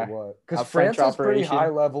operation? Yeah, or what? Because France has pretty high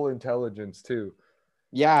level intelligence too.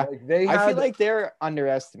 Yeah, I feel like they're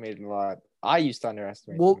underestimated a lot. I used to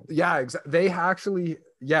underestimate. Well, them. Yeah, exactly. They actually,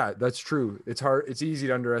 that's true. It's hard. It's easy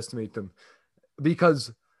to underestimate them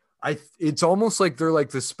because it's almost like they're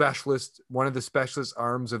like one of the specialist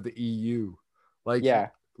arms of the EU.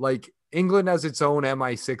 Like England has its own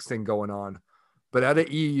MI6 thing going on, but out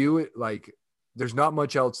of EU, there's not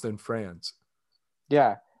much else than France.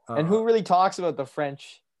 Yeah. And who really talks about the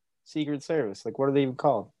French Secret Service? Like, what are they even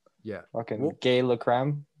called? Yeah. Fucking Gay Le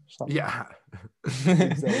Creme? Something. Yeah.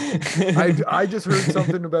 Exactly. I just heard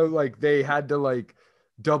something about like they had to like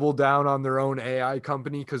double down on their own AI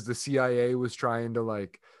company because the CIA was trying to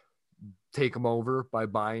like take them over by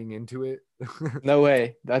buying into it. No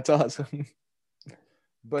way. That's awesome.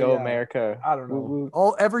 But Go America. I don't know.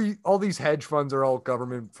 All these hedge funds are all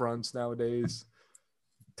government fronts nowadays.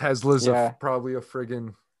 Tesla's probably a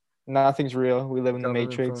friggin' nothing's real. We live in the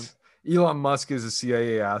Matrix. Front. Elon Musk is a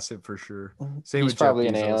CIA asset for sure. Same He's with probably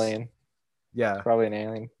an alien. Yeah. Probably an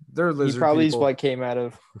alien. They're lizard He probably people. is what came out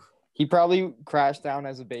of he probably crashed down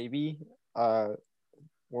as a baby. What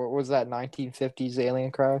was that 1950s alien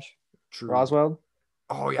crash? True. Roswell?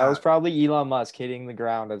 Oh yeah. That was probably Elon Musk hitting the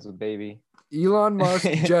ground as a baby. Elon Musk,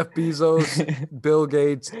 Jeff Bezos, Bill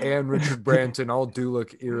Gates, and Richard Branson all do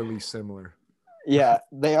look eerily similar. Yeah,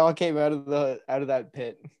 they all came out of that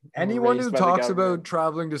pit. Anyone who talks about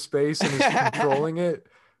traveling to space and is controlling it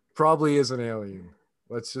probably is an alien.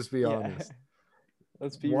 Let's just be honest.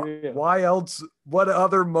 Let's be real. Why else? What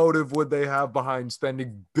other motive would they have behind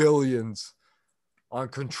spending billions on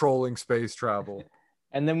controlling space travel?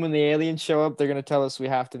 And then when the aliens show up, they're going to tell us we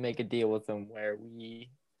have to make a deal with them where we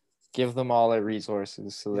give them all their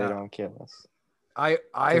resources so they don't kill us.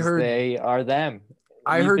 I heard they are them.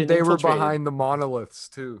 I heard they were behind the monoliths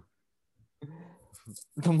too.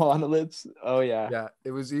 The monoliths. Oh yeah. Yeah,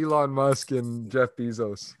 it was Elon Musk and Jeff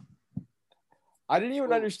Bezos. I didn't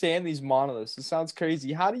even understand these monoliths. It sounds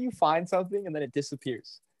crazy. How do you find something and then it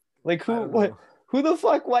disappears? Like I don't know. who the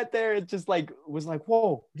fuck went there and just like was like,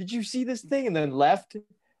 whoa, did you see this thing? And then left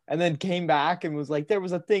and then came back and was like, there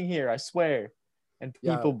was a thing here, I swear. And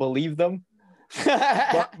people believe them.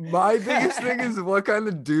 My biggest thing is what kind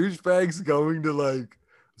of douchebags going to like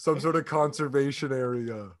some sort of conservation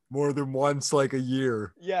area more than once like a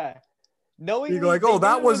year. Yeah. Knowing Being like, oh,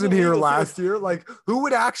 that wasn't here last year. Like, who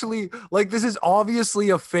would actually like this is obviously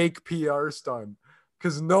a fake PR stunt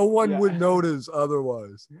because no one would notice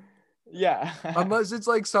otherwise. Yeah. Unless it's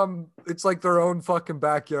like it's like their own fucking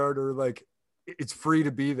backyard or like it's free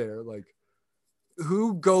to be there. Like,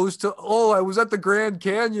 who goes to, oh, I was at the Grand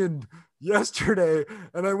Canyon yesterday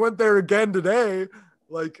and I went there again today.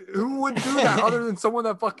 Like, who would do that other than someone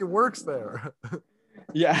that fucking works there?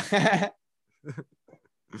 Yeah.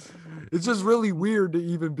 It's just really weird to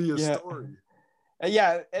even be a story.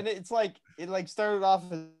 Yeah, and it's like it like started off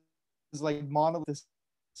as like monolith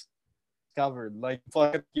discovered. Like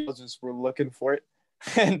fucking just were looking for it.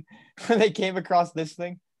 And when they came across this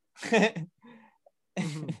thing.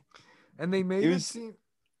 And they made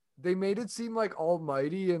it seem like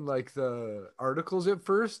almighty in like the articles at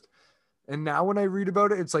first. And now when I read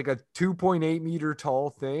about it, it's like a 2.8 meter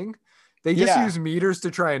tall thing. They just use meters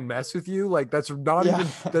to try and mess with you. Like that's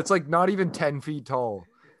like not even 10 feet tall.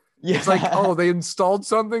 Yeah. It's like, oh, they installed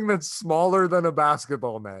something that's smaller than a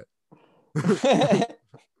basketball net.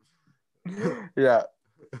 Yeah.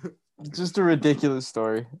 Just a ridiculous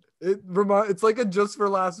story. It's like a Just for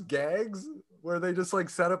Laughs gags where they just like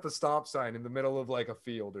set up a stop sign in the middle of like a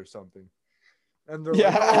field or something. And they're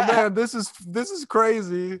like, oh man, this is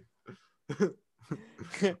crazy.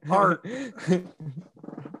 Art. It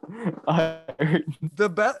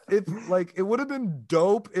would have been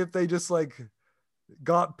dope if they just like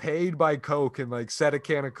got paid by Coke and like set a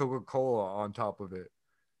can of Coca-Cola on top of it.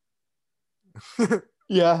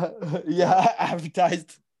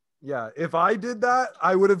 Advertised. Yeah, if I did that,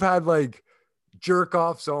 I would have had like jerk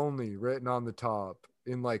offs only written on the top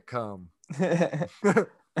in like cum. People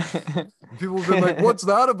would have been like, what's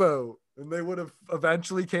that about? And they would have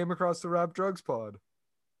eventually came across the Rap Drugs pod.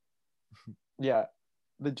 Yeah,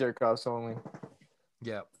 the jerk offs only.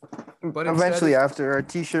 Yeah. But eventually after our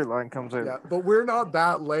t-shirt line comes out. Yeah, but we're not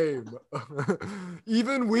that lame.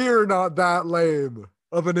 Even we're not that lame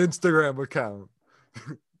of an Instagram account.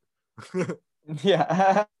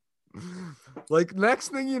 Yeah. Like next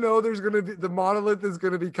thing you know, there's gonna be the monolith is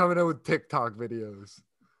gonna be coming out with TikTok videos.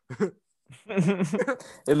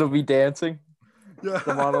 It'll be dancing. Yeah.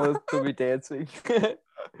 The monolith will be dancing.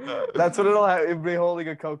 That's what it'll have. It'll be holding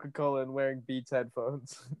a Coca-Cola and wearing Beats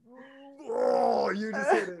headphones. Oh, you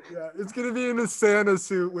just hit it. Yeah, it's gonna be in a Santa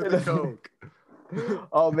suit with a Coke.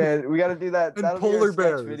 Oh man, we gotta do that. And that'll polar be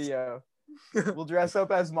our bears. Video. We'll dress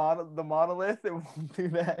up as the monolith and we'll do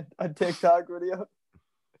that on TikTok video.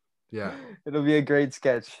 Yeah. It'll be a great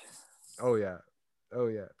sketch. Oh yeah.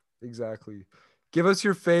 Exactly. Give us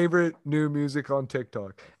your favorite new music on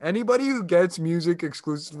TikTok. Anybody who gets music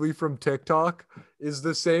exclusively from TikTok is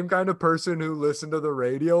the same kind of person who listened to the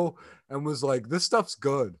radio and was like, this stuff's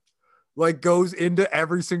good. Like goes into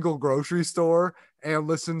every single grocery store and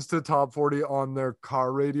listens to Top 40 on their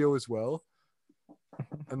car radio as well.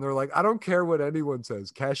 And they're like, I don't care what anyone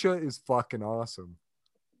says. Kesha is fucking awesome.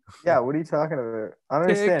 Yeah, what are you talking about? I don't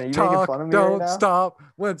understand. Are you making fun of me don't right now? Stop.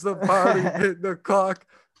 When's the party hit the clock?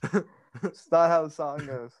 It's not how the song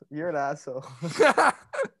goes. You're an asshole.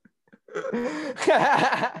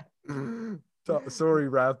 Sorry,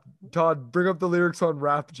 Rap. Todd, bring up the lyrics on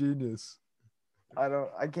Rap Genius.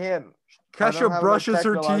 I can't. Kesha brushes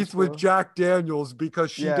her teeth with Jack Daniels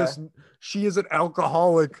because she is an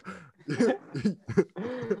alcoholic.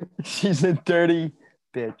 She's a dirty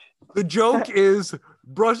bitch. The joke is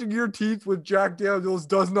brushing your teeth with Jack Daniels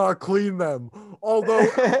does not clean them. Although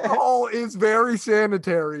alcohol is very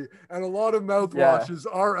sanitary and a lot of mouthwashes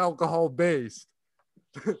are alcohol based.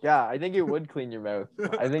 Yeah, I think it would clean your mouth.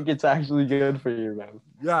 I think it's actually good for your mouth.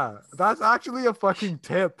 Yeah, that's actually a fucking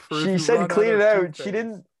tip. She said clean it out. She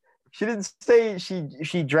didn't say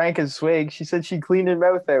she drank a swig. She said she cleaned her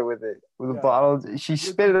mouth out with it, with a bottle. She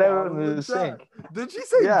spit it out into the sink. Did she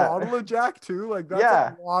say bottle of Jack too? Like that's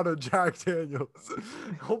a lot of Jack Daniels.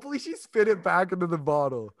 Hopefully she spit it back into the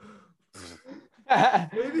bottle.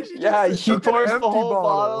 Maybe she pours the whole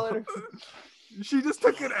bottle. She just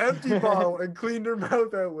took an empty bottle and cleaned her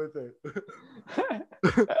mouth out with it.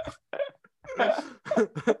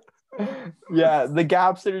 Yeah, the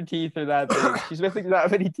gaps in her teeth are that big. She's missing that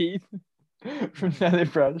many teeth from the other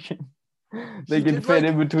brushing. They She can did, fit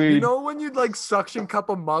like, in between. you know when you'd like suction cup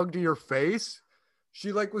a mug to your face?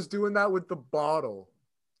 She like was doing that with the bottle.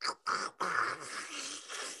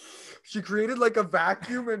 She created like a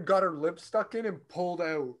vacuum and got her lips stuck in and pulled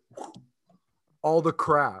out all the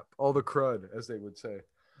crap, all the crud, as they would say.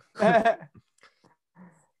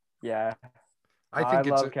 Yeah. I I think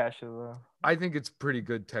it's love Kesha though. I think it's pretty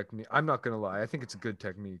good technique. I'm not gonna lie. I think it's a good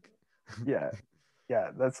technique. Yeah.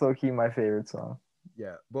 Yeah, that's low key my favorite song.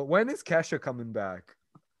 Yeah, but when is Kesha coming back?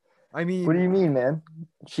 I What do mean, you mean, man?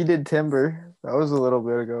 She did Timber. That was a little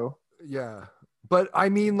bit ago. yeah, but I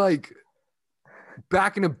mean like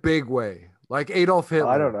back in a big way, like Adolf I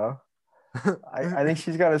don't Hitler. know. I think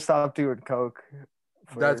she's got to stop doing coke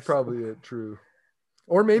That's first. probably it. True.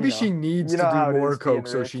 Or maybe she needs You to know do how it more is being coke,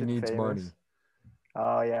 so rich she and needs famous. money.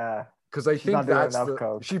 Oh yeah, Because I she's think not doing that's enough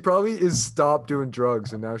coke. she probably is stopped doing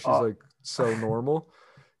drugs and now she's Oh. like so normal.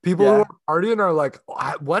 People who Yeah. are partying are like,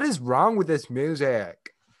 what is wrong with this music?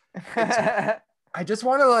 I just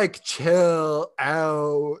want to like chill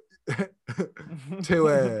out to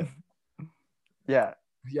it. Yeah.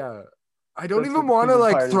 Yeah. I don't That's even what want to people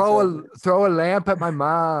like party sound. throw a lamp at my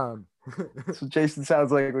mom. That's what Jason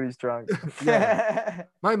sounds like when he's drunk. Yeah.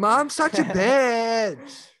 My mom's such a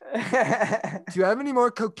bitch. Do you have any more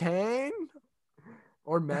cocaine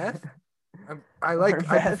or meth? I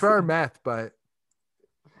prefer meth, but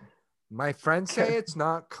my friends say it's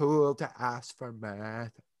not cool to ask for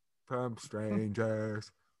meth from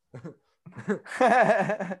strangers.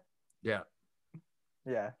 Yeah.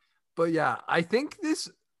 Yeah. But yeah, I think this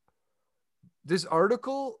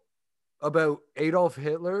article about Adolf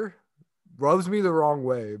Hitler rubs me the wrong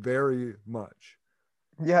way very much.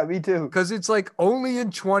 Yeah, me too. Because it's like only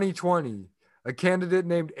in 2020, a candidate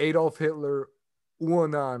named Adolf Hitler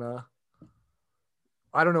Uonana,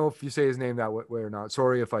 I don't know if you say his name that way or not.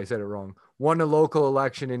 Sorry if I said it wrong. Won a local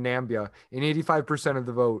election in Nambia in 85% of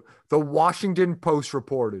the vote. The Washington Post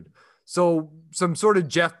reported. So some sort of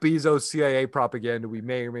Jeff Bezos CIA propaganda we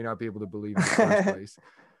may or may not be able to believe in the first place.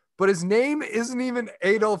 But his name isn't even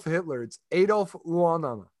Adolf Hitler. It's Adolf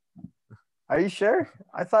Uonana. Are you sure?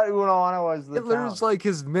 I thought Unawana was the Hitler's town. like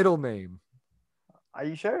his middle name. Are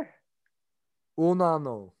you sure?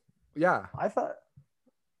 Unano. Yeah. I thought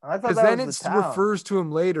Because that then was it the town. refers to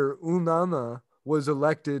him later. Unana was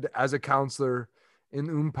elected as a councillor in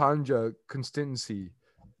Umpanja constituency,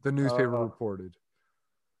 the newspaper reported.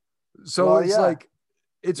 So Well, it's yeah. like,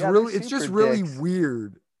 it's Yeah, really, they're it's just super really dicks.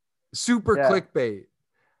 weird. Super Yeah. clickbait.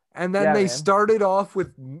 And then Yeah, they man. started off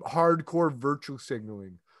with hardcore virtual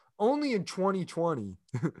signaling. Only in 2020.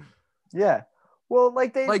 Yeah. Well,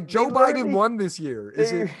 like Like Joe Biden won this year.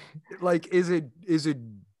 Is it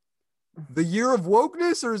the year of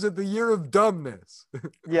wokeness or is it the year of dumbness?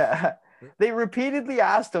 Yeah. They repeatedly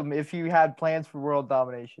asked him if he had plans for world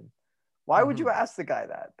domination. Why would you ask the guy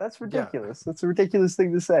that? That's ridiculous. That's a ridiculous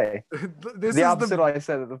thing to say. This The is opposite of what I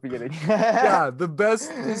said at the beginning. yeah, the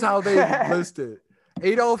best is how they list it.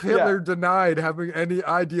 Adolf Hitler denied having any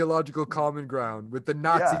ideological common ground with the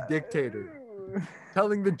Nazi dictator,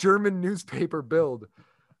 telling the German newspaper Bild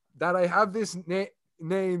that I have this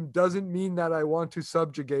name doesn't mean that I want to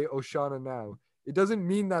subjugate Oshana now. It doesn't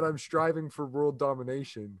mean that I'm striving for world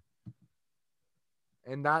domination.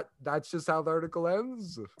 And that's just how the article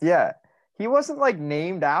ends. Yeah. He wasn't like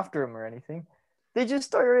named after him or anything. They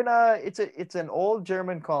just are in it's an old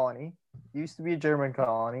German colony. Used to be a German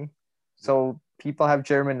colony. So people have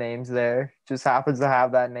German names there. Just happens to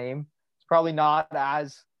have that name. It's probably not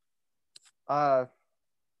as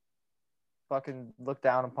fucking looked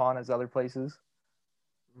down upon as other places.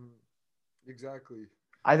 Exactly.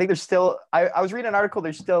 I think there's still I was reading an article,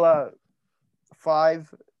 there's still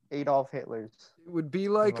 5 Adolf Hitlers. It would be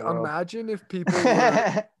like, imagine if people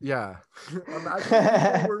were yeah. Imagine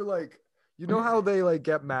if people were like, you know how they like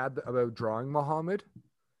get mad about drawing Muhammad?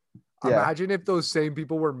 Yeah. Imagine if those same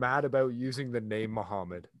people were mad about using the name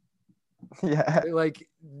Muhammad. Yeah. Like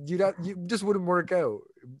you just wouldn't work out.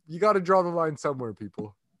 You got to draw the line somewhere,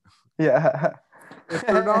 people. Yeah.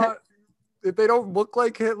 If they don't look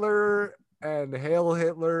like Hitler and hail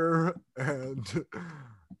Hitler and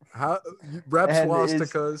rep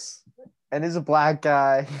swastikas and is a black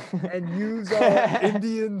guy and use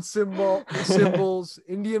Indian symbols,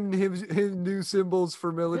 Indian Hindu symbols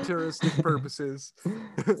for militaristic purposes.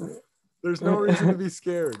 There's no reason to be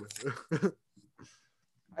scared.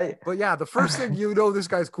 But yeah, the first thing this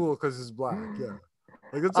guy's cool because he's black. Yeah,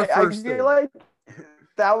 like that's the first thing. Like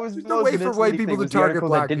that was the way for white people to target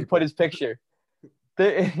black people. Didn't put his picture.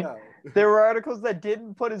 There were articles that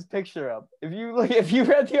didn't put his picture up. If you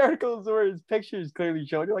read the articles where his picture is clearly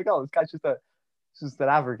shown, you're like, oh, this guy's just an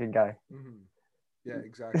African guy. Mm-hmm. Yeah,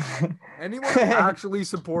 exactly. Anyone who actually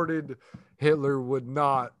supported Hitler would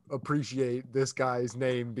not appreciate this guy's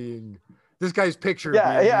picture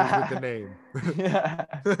Yeah, being used with the yeah. name. Yeah.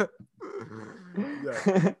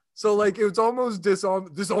 Yeah. So like it was almost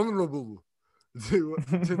dishonorable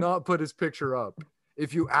to not put his picture up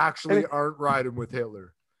if you actually and, aren't riding with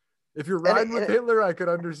Hitler. If you're and, riding with and, Hitler, I could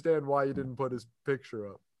understand why you didn't put his picture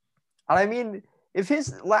up. I mean, if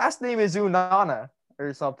his last name is Unana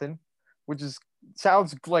or something, which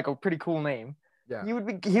sounds like a pretty cool name, Yeah.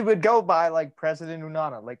 he would go by like President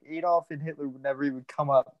Unana. Like Adolf and Hitler would never even come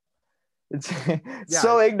up. It's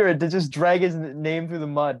so ignorant to just drag his name through the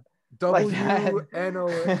mud. WNONA.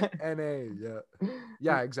 Yeah.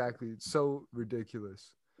 Yeah, exactly. It's so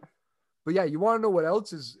ridiculous. But yeah, you want to know what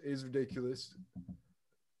else is ridiculous?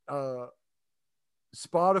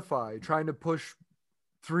 Spotify trying to push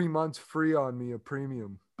 3 months free on me, a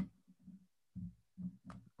premium.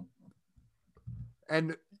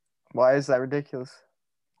 And why is that ridiculous?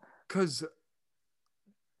 because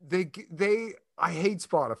I hate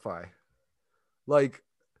Spotify. Like,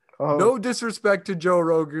 no disrespect to Joe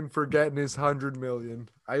Rogan for getting his 100 million.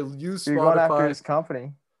 I use Spotify. You're going after his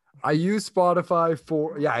company. I use Spotify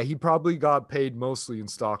for, yeah, he probably got paid mostly in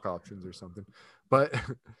stock options or something. But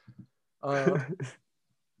I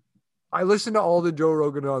listen to all the Joe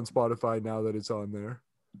Rogan on Spotify now that it's on there.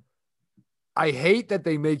 I hate that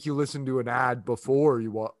they make you listen to an ad before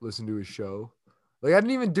you listen to his show. Like, I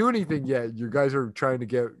didn't even do anything yet. You guys are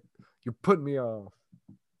you're putting me off.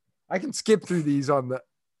 I can skip through these on the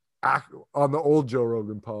old Joe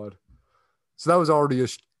Rogan pod. So that was already a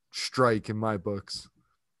strike in my books.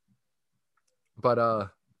 But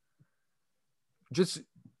just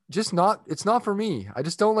not, it's not for me. I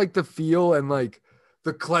just don't like the feel and like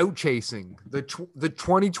the clout chasing. The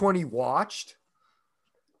 2020 watched.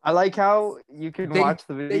 I like how you can watch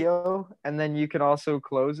the video and then you can also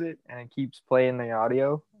close it and it keeps playing the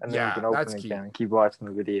audio and then you can open it again and keep watching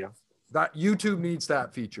the video. That YouTube needs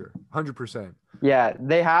that feature, 100%. Yeah,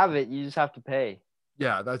 they have it. You just have to pay.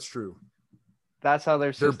 Yeah, that's true. That's how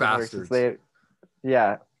their system bastards. Works.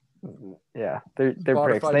 They're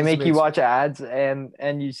pricks. They make you watch ads and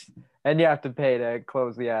you have to pay to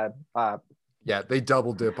close the ad. Yeah, they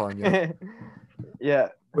double dip on you. Yeah,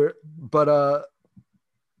 but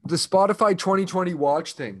the Spotify 2020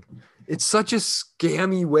 watch thing, it's such a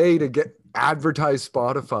scammy way to get advertised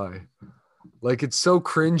Spotify. Like, it's so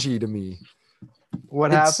cringy to me.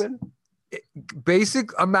 What happened?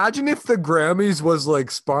 Imagine if the Grammys was like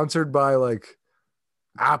sponsored by like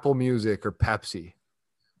Apple Music or Pepsi.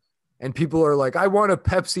 And people are like, I want a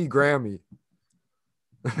Pepsi Grammy.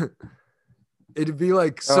 It'd be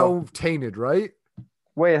like so tainted, right?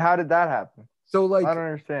 Wait, how did that happen? So like, I don't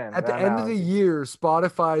understand. At the end of the year,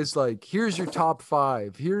 Spotify's like, here's your top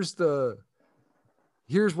 5. Here's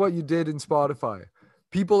what you did in Spotify.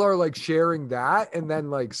 People are like sharing that, and then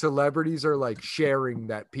like celebrities are like sharing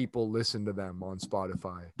that people listen to them on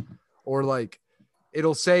Spotify. Or like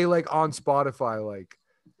it'll say like on Spotify, like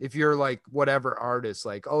if you're like whatever artist,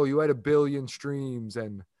 like, oh, you had 1 billion streams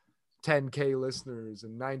and 10K listeners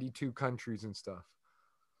in 92 countries and stuff.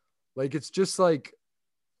 Like, it's just like,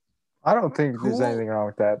 I don't think there's anything wrong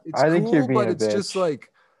with that. I think you're being a bitch. It's just like,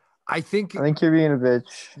 I think you're being a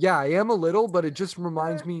bitch. Yeah, I am a little, but it just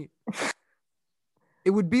reminds me. It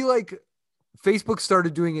would be like Facebook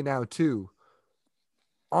started doing it now too.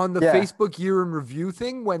 On the Facebook year in review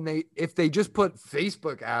thing, if they just put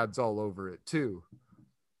Facebook ads all over it too.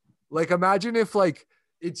 Like, imagine if like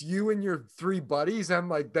it's you and your 3 buddies and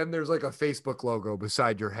like then there's like a Facebook logo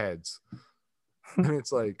beside your heads. And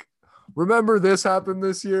it's like, remember this happened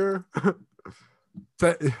this year?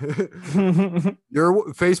 Your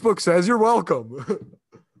Facebook says you're welcome.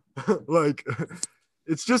 Like,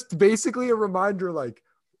 it's just basically a reminder, like,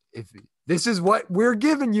 if this is what we're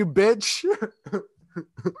giving you, bitch.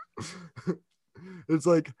 It's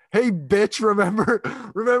like, hey, bitch,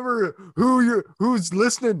 remember who's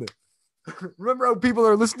listening. Remember how people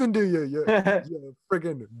are listening to you, you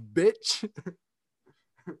friggin' bitch.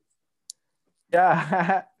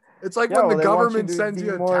 Yeah. It's like when the government sends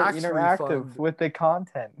you a tax interactive refund with the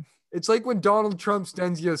content. It's like when Donald Trump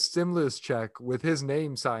sends you a stimulus check with his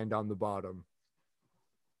name signed on the bottom.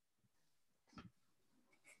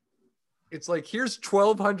 It's like, here's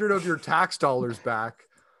 1,200 of your tax dollars back,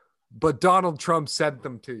 but Donald Trump sent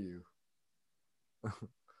them to you.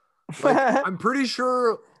 Like, I'm pretty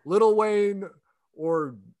sure Lil Wayne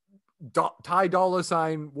or Ty Dolla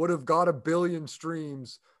Sign would have got 1 billion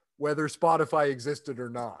streams whether Spotify existed or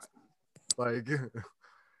not. Like,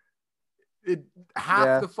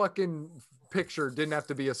 the fucking picture didn't have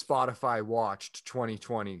to be a Spotify watched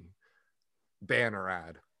 2020. banner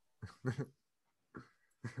ad.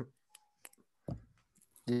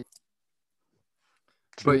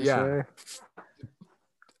 But yeah,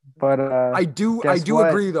 but I do what?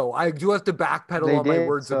 agree though. I do have to backpedal They on my did,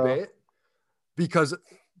 words a so bit because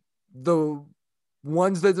the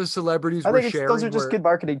ones that the celebrities I were think those are sharing just were good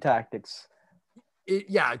marketing tactics.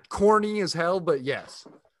 corny as hell, but yes.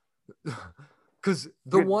 Because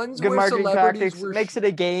the ones good where marketing celebrities tactics were makes it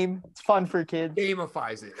a game. It's fun for kids.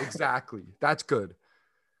 gamifies it. Exactly. That's good.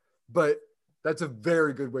 But that's a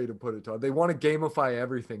very good way to put it, Todd. They want to gamify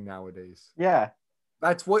everything nowadays. Yeah.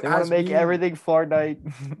 That's what They want to make everything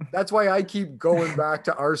Fortnite. That's why I keep going back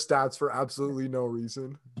to our stats for absolutely no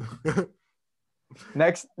reason.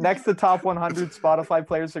 Next, the top 100 Spotify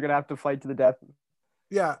players are gonna have to fight to the death.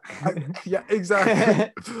 Yeah, yeah,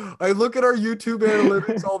 exactly. I look at our YouTube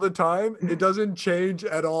analytics all the time. It doesn't change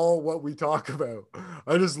at all what we talk about.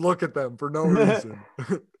 I just look at them for no reason.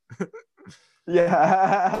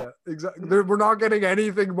 Yeah. Exactly. We're not getting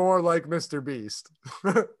anything more like Mr. Beast.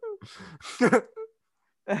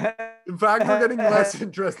 In fact, we're getting less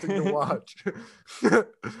interesting to watch.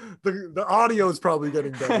 The audio is probably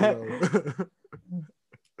getting better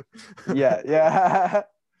though. Yeah.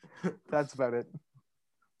 That's about it.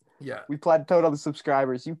 Yeah. We plateaued on the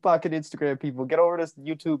subscribers. You fucking Instagram people, get over to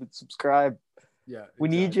YouTube and subscribe. Yeah. We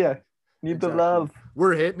need you. Need the love.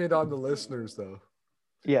 We're hitting it on the listeners though.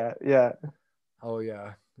 Yeah. Oh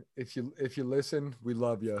yeah. If you listen, we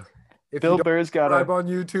love you. If Bill you don't Burr's got subscribe on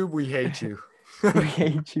YouTube, we hate you. we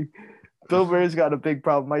hate you. Bill Burr's got a big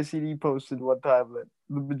problem. I seen he posted one time that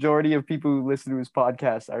the majority of people who listen to his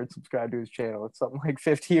podcast aren't subscribed to his channel. It's something like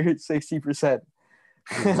 50 or 60%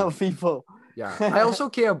 of people. Yeah. I also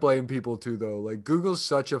can't blame people too though. Like Google's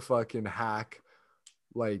such a fucking hack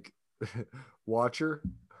like watcher.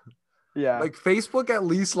 Yeah. Like Facebook at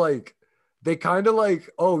least like they kind of like,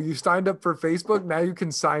 oh, you signed up for Facebook, now you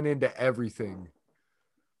can sign into everything.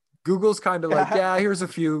 Google's kind of like, yeah, here's a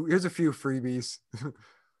few freebies.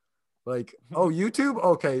 Like, oh, YouTube?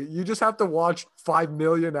 Okay, you just have to watch 5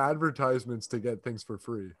 million advertisements to get things for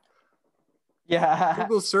free. Yeah.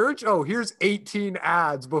 Google search? Oh, here's 18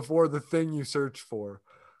 ads before the thing you search for.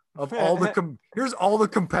 Of all the here's all the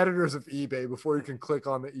competitors of eBay before you can click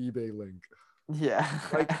on the eBay link. Yeah.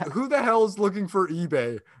 Like, who the hell is looking for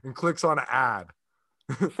eBay and clicks on an ad?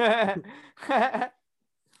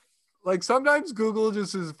 Like, sometimes Google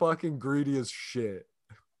just is fucking greedy as shit.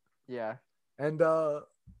 Yeah. And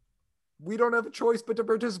we don't have a choice but to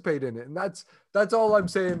participate in it. And that's all I'm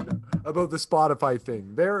saying about the Spotify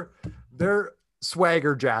thing. They're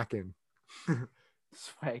swagger jacking.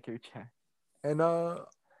 Swagger jack. And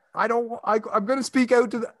I'm gonna speak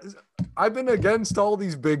out to I've been against all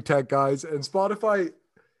these big tech guys, and Spotify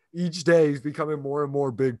each day is becoming more and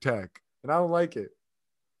more big tech, and I don't like it.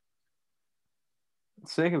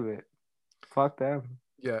 Sick of it. Fuck them.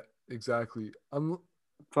 Yeah, exactly. Fuck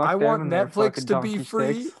I them want and their Netflix to be donkey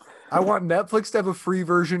free. sticks. I want Netflix to have a free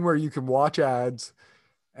version where you can watch ads,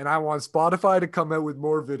 and I want Spotify to come out with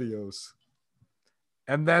more videos.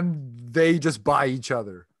 And then they just buy each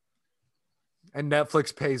other. And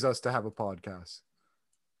Netflix pays us to have a podcast.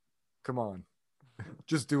 Come on.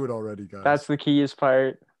 Just do it already, guys. That's the keyest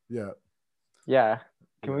part. Yeah. Yeah.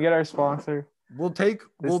 Can we get our sponsor? We'll take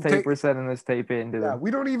We're sending this tape into them. we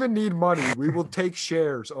don't even need money. We will take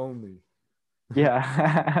shares only.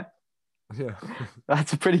 Yeah. Yeah.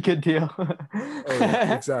 That's a pretty good deal. Oh,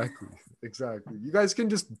 yeah, exactly. You guys can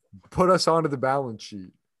just put us onto the balance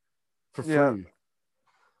sheet for free. Yeah.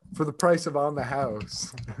 For the price of on the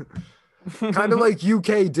house. Kind of like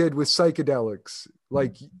UK did with psychedelics.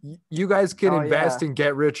 Like you guys can invest and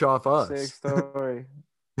get rich off us. Sick story.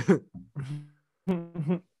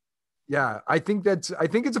 Yeah, I think it's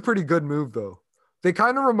a pretty good move though. They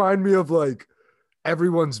kind of remind me of like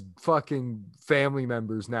everyone's fucking family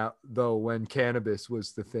members now though when cannabis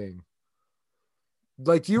was the thing.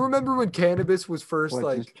 Like, do you remember when cannabis was first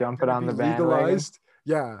just jumping on the legalized?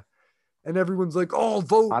 Yeah. And everyone's like, "Oh,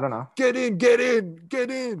 vote! I don't know. Get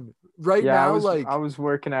in!" Right now, I was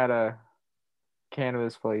working at a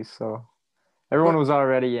cannabis place, so everyone was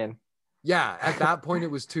already in. Yeah, at that point,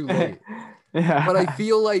 it was too late. Yeah, but I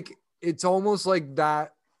feel like it's almost like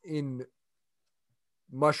that in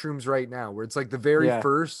mushrooms right now, where it's like the very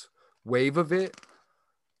first wave of it,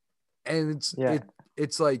 and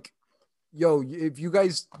it's like, yo, if you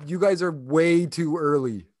guys are way too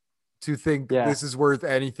early to think this is worth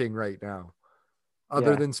anything right now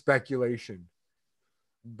other than speculation.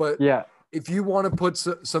 But if you want to put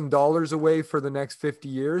some dollars away for the next 50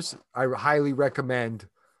 years, I highly recommend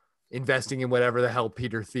investing in whatever the hell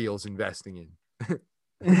Peter Thiel's investing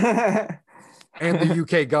in. and the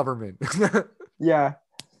UK government. Yeah.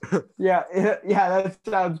 Yeah. Yeah. That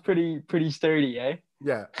sounds pretty sturdy, eh?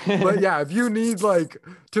 Yeah. But yeah, if you need like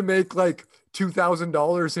to make like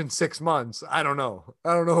 $2,000 in 6 months, I don't know.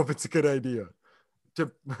 I don't know if it's a good idea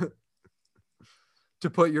to to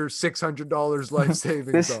put your $600 life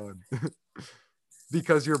savings this on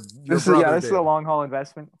because your this is brother this is a did. long haul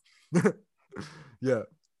investment. Yeah,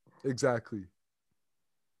 exactly.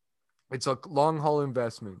 It's a long haul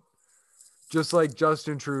investment, just like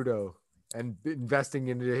Justin Trudeau and investing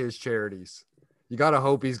into his charities. You got to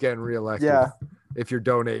hope he's getting reelected. Yeah. If you're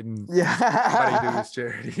donating money to Yeah. his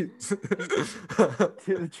charities. To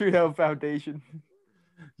the Trudeau Foundation.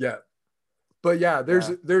 Yeah. But yeah, there's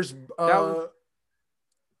was-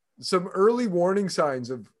 some early warning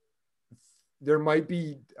signs of there might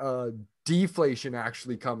be deflation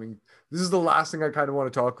actually coming. This is the last thing I kind of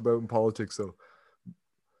want to talk about in politics, though.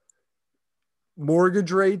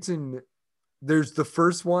 Mortgage rates, and there's the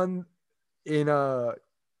first one in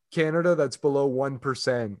Canada that's below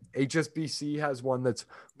 1%. HSBC has one that's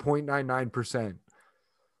 0.99%.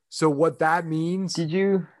 So what that means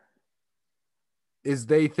is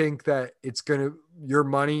they think that your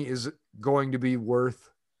money is going to be worth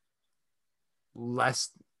less,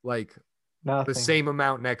 like Nothing. the same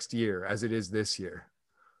amount next year as it is this year.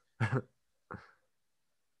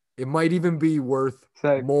 It might even be worth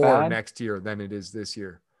more next year than it is this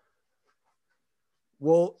year.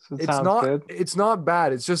 Well, So it's not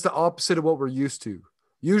bad. It's just the opposite of what we're used to.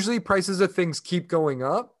 Usually prices of things keep going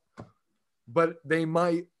up, but they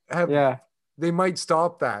might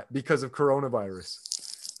stop that because of coronavirus.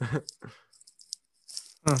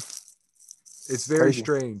 It's very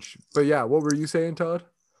strange. But yeah, what were you saying, Todd?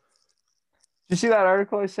 Did you see that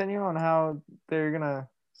article I sent you on how they're gonna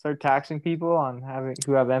start taxing people on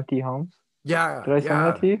who have empty homes? Yeah. Did I send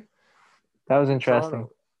that to you? That was interesting.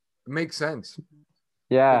 Toronto. It makes sense.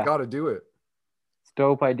 Yeah. They got to do it. It's a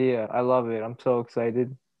dope idea. I love it. I'm so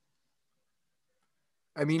excited.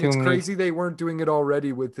 I mean, it's crazy they weren't doing it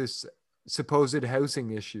already with this supposed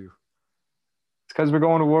housing issue. It's because we're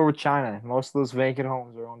going to war with China. Most of those vacant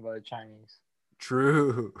homes are owned by the Chinese.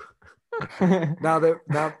 True. Now they're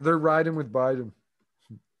riding with Biden.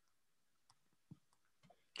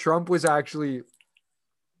 Trump was actually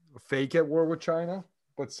fake at war with China,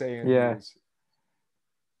 but saying he was.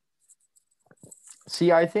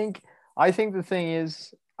 See, I think the thing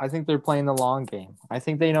is, I think they're playing the long game. I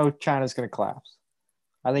think they know China's going to collapse.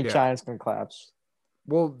 I think China's going to collapse.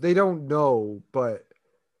 Well, they don't know, but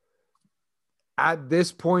at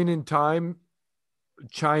this point in time,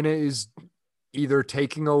 China is either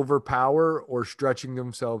taking over power or stretching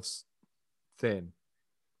themselves thin.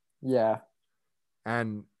 Yeah.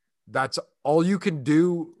 And that's all you can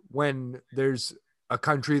do when there's a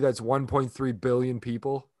country that's 1.3 billion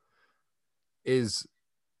people is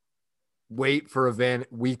wait for a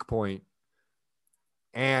weak point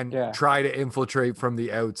and try to infiltrate from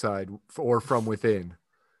the outside or from within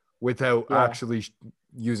without actually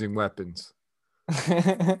using weapons.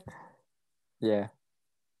 Yeah.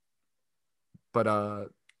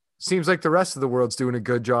 But seems like the rest of the world's doing a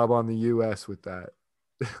good job on the US with that.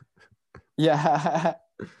 Yeah.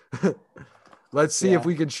 Let's see if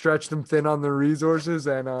we can stretch them thin on the resources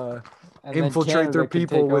and infiltrate their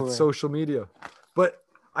people with social media. But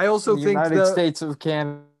I also think the United States of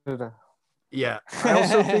Canada. Yeah. I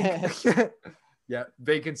also think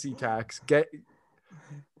vacancy tax.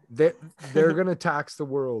 They're going to tax the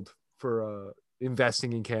world for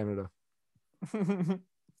investing in Canada.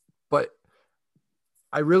 But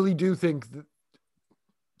I really do think that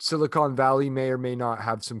Silicon Valley may or may not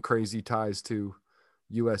have some crazy ties to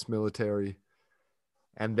U.S. military,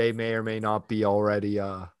 and they may or may not be already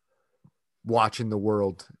watching the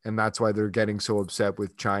world, and that's why they're getting so upset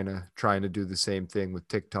with China trying to do the same thing with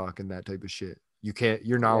TikTok and that type of shit.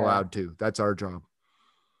 You're not allowed to. That's our job.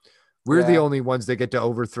 We're the only ones that get to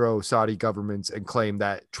overthrow Saudi governments and claim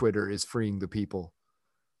that Twitter is freeing the people.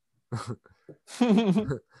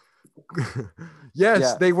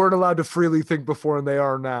 Yes, they weren't allowed to freely think before and they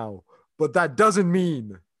are now, but that doesn't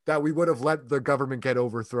mean that we would have let the government get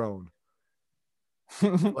overthrown.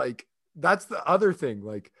 Like, that's the other thing.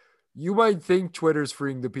 Like, you might think Twitter's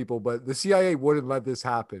freeing the people, but the CIA wouldn't let this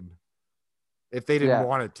happen if they didn't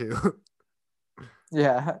want it to.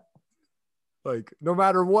 Yeah. Like, no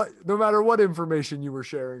matter what information you were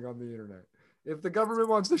sharing on the internet, if the government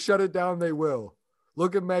wants to shut it down, they will.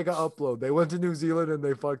 Look at Mega Upload. They went to New Zealand and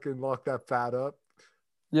they fucking locked that fat up.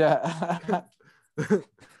 Yeah.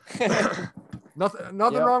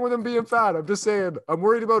 Nothing wrong with him being fat. I'm just saying, I'm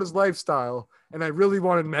worried about his lifestyle, and I really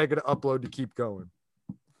wanted Mega to Upload to keep going.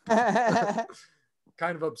 Kind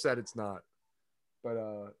of upset it's not.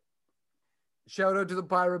 But shout out to the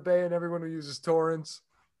Pirate Bay and everyone who uses torrents,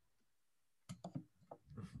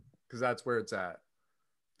 because that's where it's at.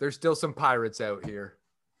 There's still some pirates out here.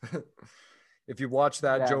 If you watch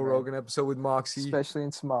that Joe Rogan episode with Moxie, especially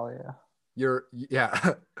in Somalia,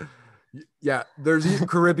 yeah, there's even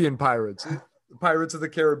Caribbean pirates. Pirates of the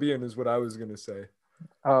Caribbean is what I was gonna say.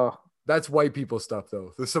 Oh, that's white people stuff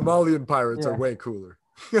though. The Somalian pirates are way cooler.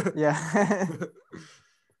 Yeah.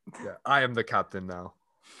 Yeah, I am the captain now.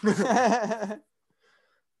 But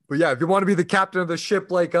yeah, if you want to be the captain of the ship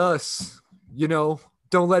like us,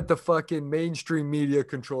 don't let the fucking mainstream media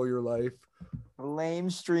control your life.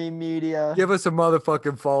 Lamestream media. Give us a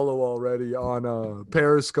motherfucking follow already on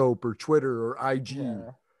Periscope or Twitter or IG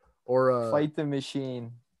or Fight the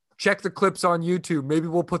Machine. Check the clips on YouTube. Maybe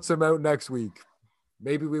we'll put some out next week.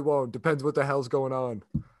 Maybe we won't. Depends what the hell's going on.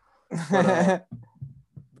 But,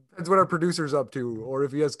 depends what our producer's up to, or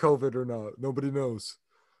if he has COVID or not. Nobody knows.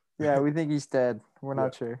 Yeah, we think he's dead. We're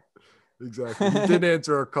not sure. Exactly. He didn't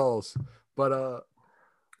answer our calls. But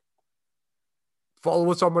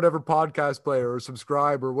follow us on whatever podcast player or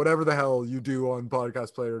subscribe or whatever the hell you do on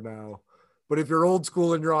podcast player now. But if you're old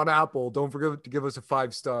school and you're on Apple, don't forget to give us a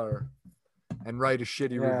 5-star and write a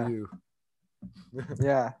shitty review.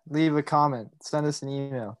 Yeah. Leave a comment. Send us an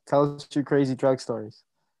email. Tell us your crazy drug stories.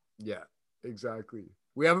 Yeah, exactly.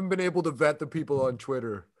 We haven't been able to vet the people on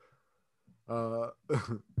Twitter.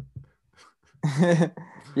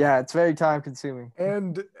 Yeah, it's very time consuming.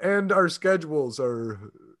 And our schedules are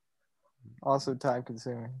also time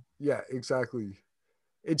consuming. Yeah, exactly.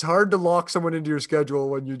 It's hard to lock someone into your schedule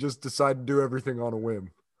when you just decide to do everything on a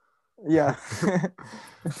whim. Yeah.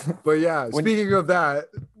 But yeah, speaking of that,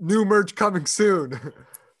 new merch coming soon.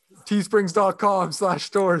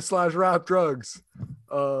 teesprings.com/store/rapdrugs.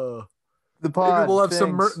 The pod, maybe we'll have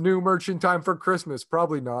some new merch in time for Christmas.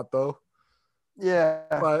 Probably not though. Yeah.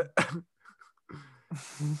 But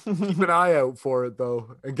keep an eye out for it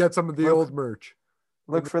though, and get some of the old merch.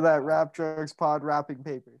 Look for that Rap Drugs pod wrapping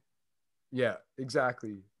paper. Yeah,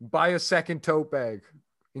 exactly. Buy a second tote bag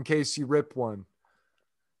in case you rip one.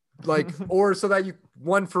 Or so that you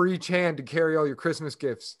one for each hand to carry all your Christmas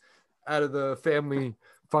gifts out of the family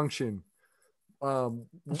function.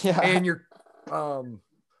 And your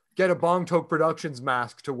get a Bong Toke Productions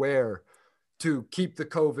mask to wear to keep the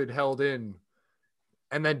COVID held in,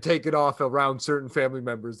 and then take it off around certain family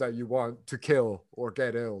members that you want to kill or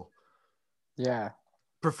get ill. Yeah.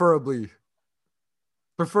 Preferably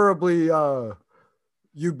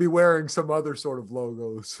you'd be wearing some other sort of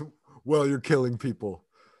logos while you're killing people.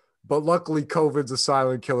 But luckily COVID's a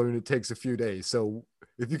silent killer and it takes a few days. So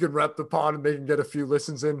if you can rep the pod and they can get a few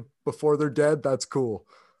listens in before they're dead, that's cool.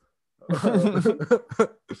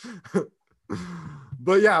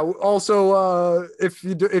 But yeah, also if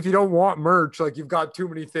you don't want merch, like you've got too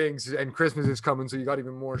many things and Christmas is coming, so you got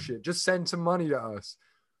even more shit, just send some money to us.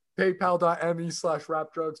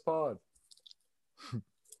 PayPal.me/rapdrugspod.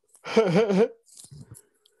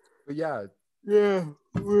 But yeah,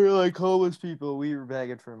 we're like homeless people. We were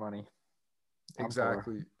begging for money.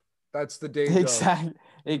 Exactly. That's the danger.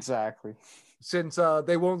 Exactly. Since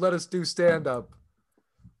they won't let us do stand-up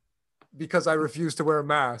because I refuse to wear a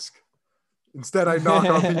mask. Instead, I knock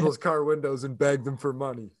on people's car windows and beg them for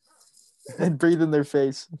money. And breathe in their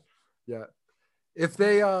face. Yeah. If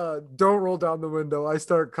they don't roll down the window, I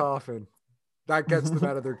start coughing. That gets them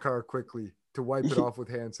out of their car quickly to wipe it off with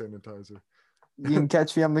hand sanitizer. You can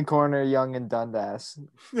catch me on the corner, young and Dundas,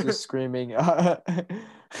 just screaming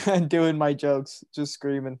and doing my jokes, just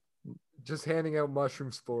screaming. Just handing out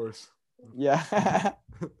mushroom spores. Yeah.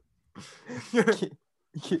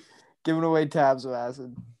 Giving away tabs of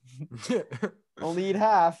acid. Only eat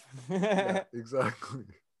half. Yeah, exactly.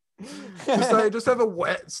 I just have a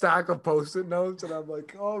wet stack of Post-it notes, and I'm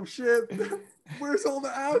like, oh shit, where's all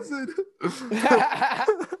the acid?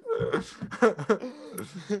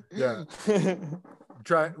 Yeah.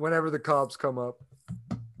 Try whenever the cops come up.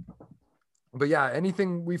 But yeah,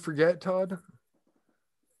 anything we forget, Todd?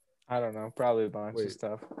 I don't know. Probably a bunch of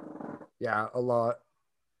stuff. Yeah, a lot.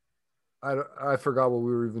 I forgot what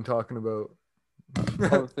we were even talking about.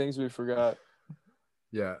 All the things we forgot.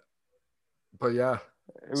 Yeah. But yeah.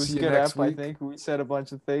 It was good up, I think. We said a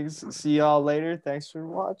bunch of things. See y'all later. Thanks for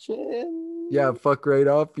watching. Yeah, fuck right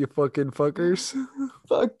up, you fucking fuckers.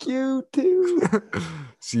 Fuck you too.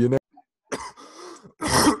 See you next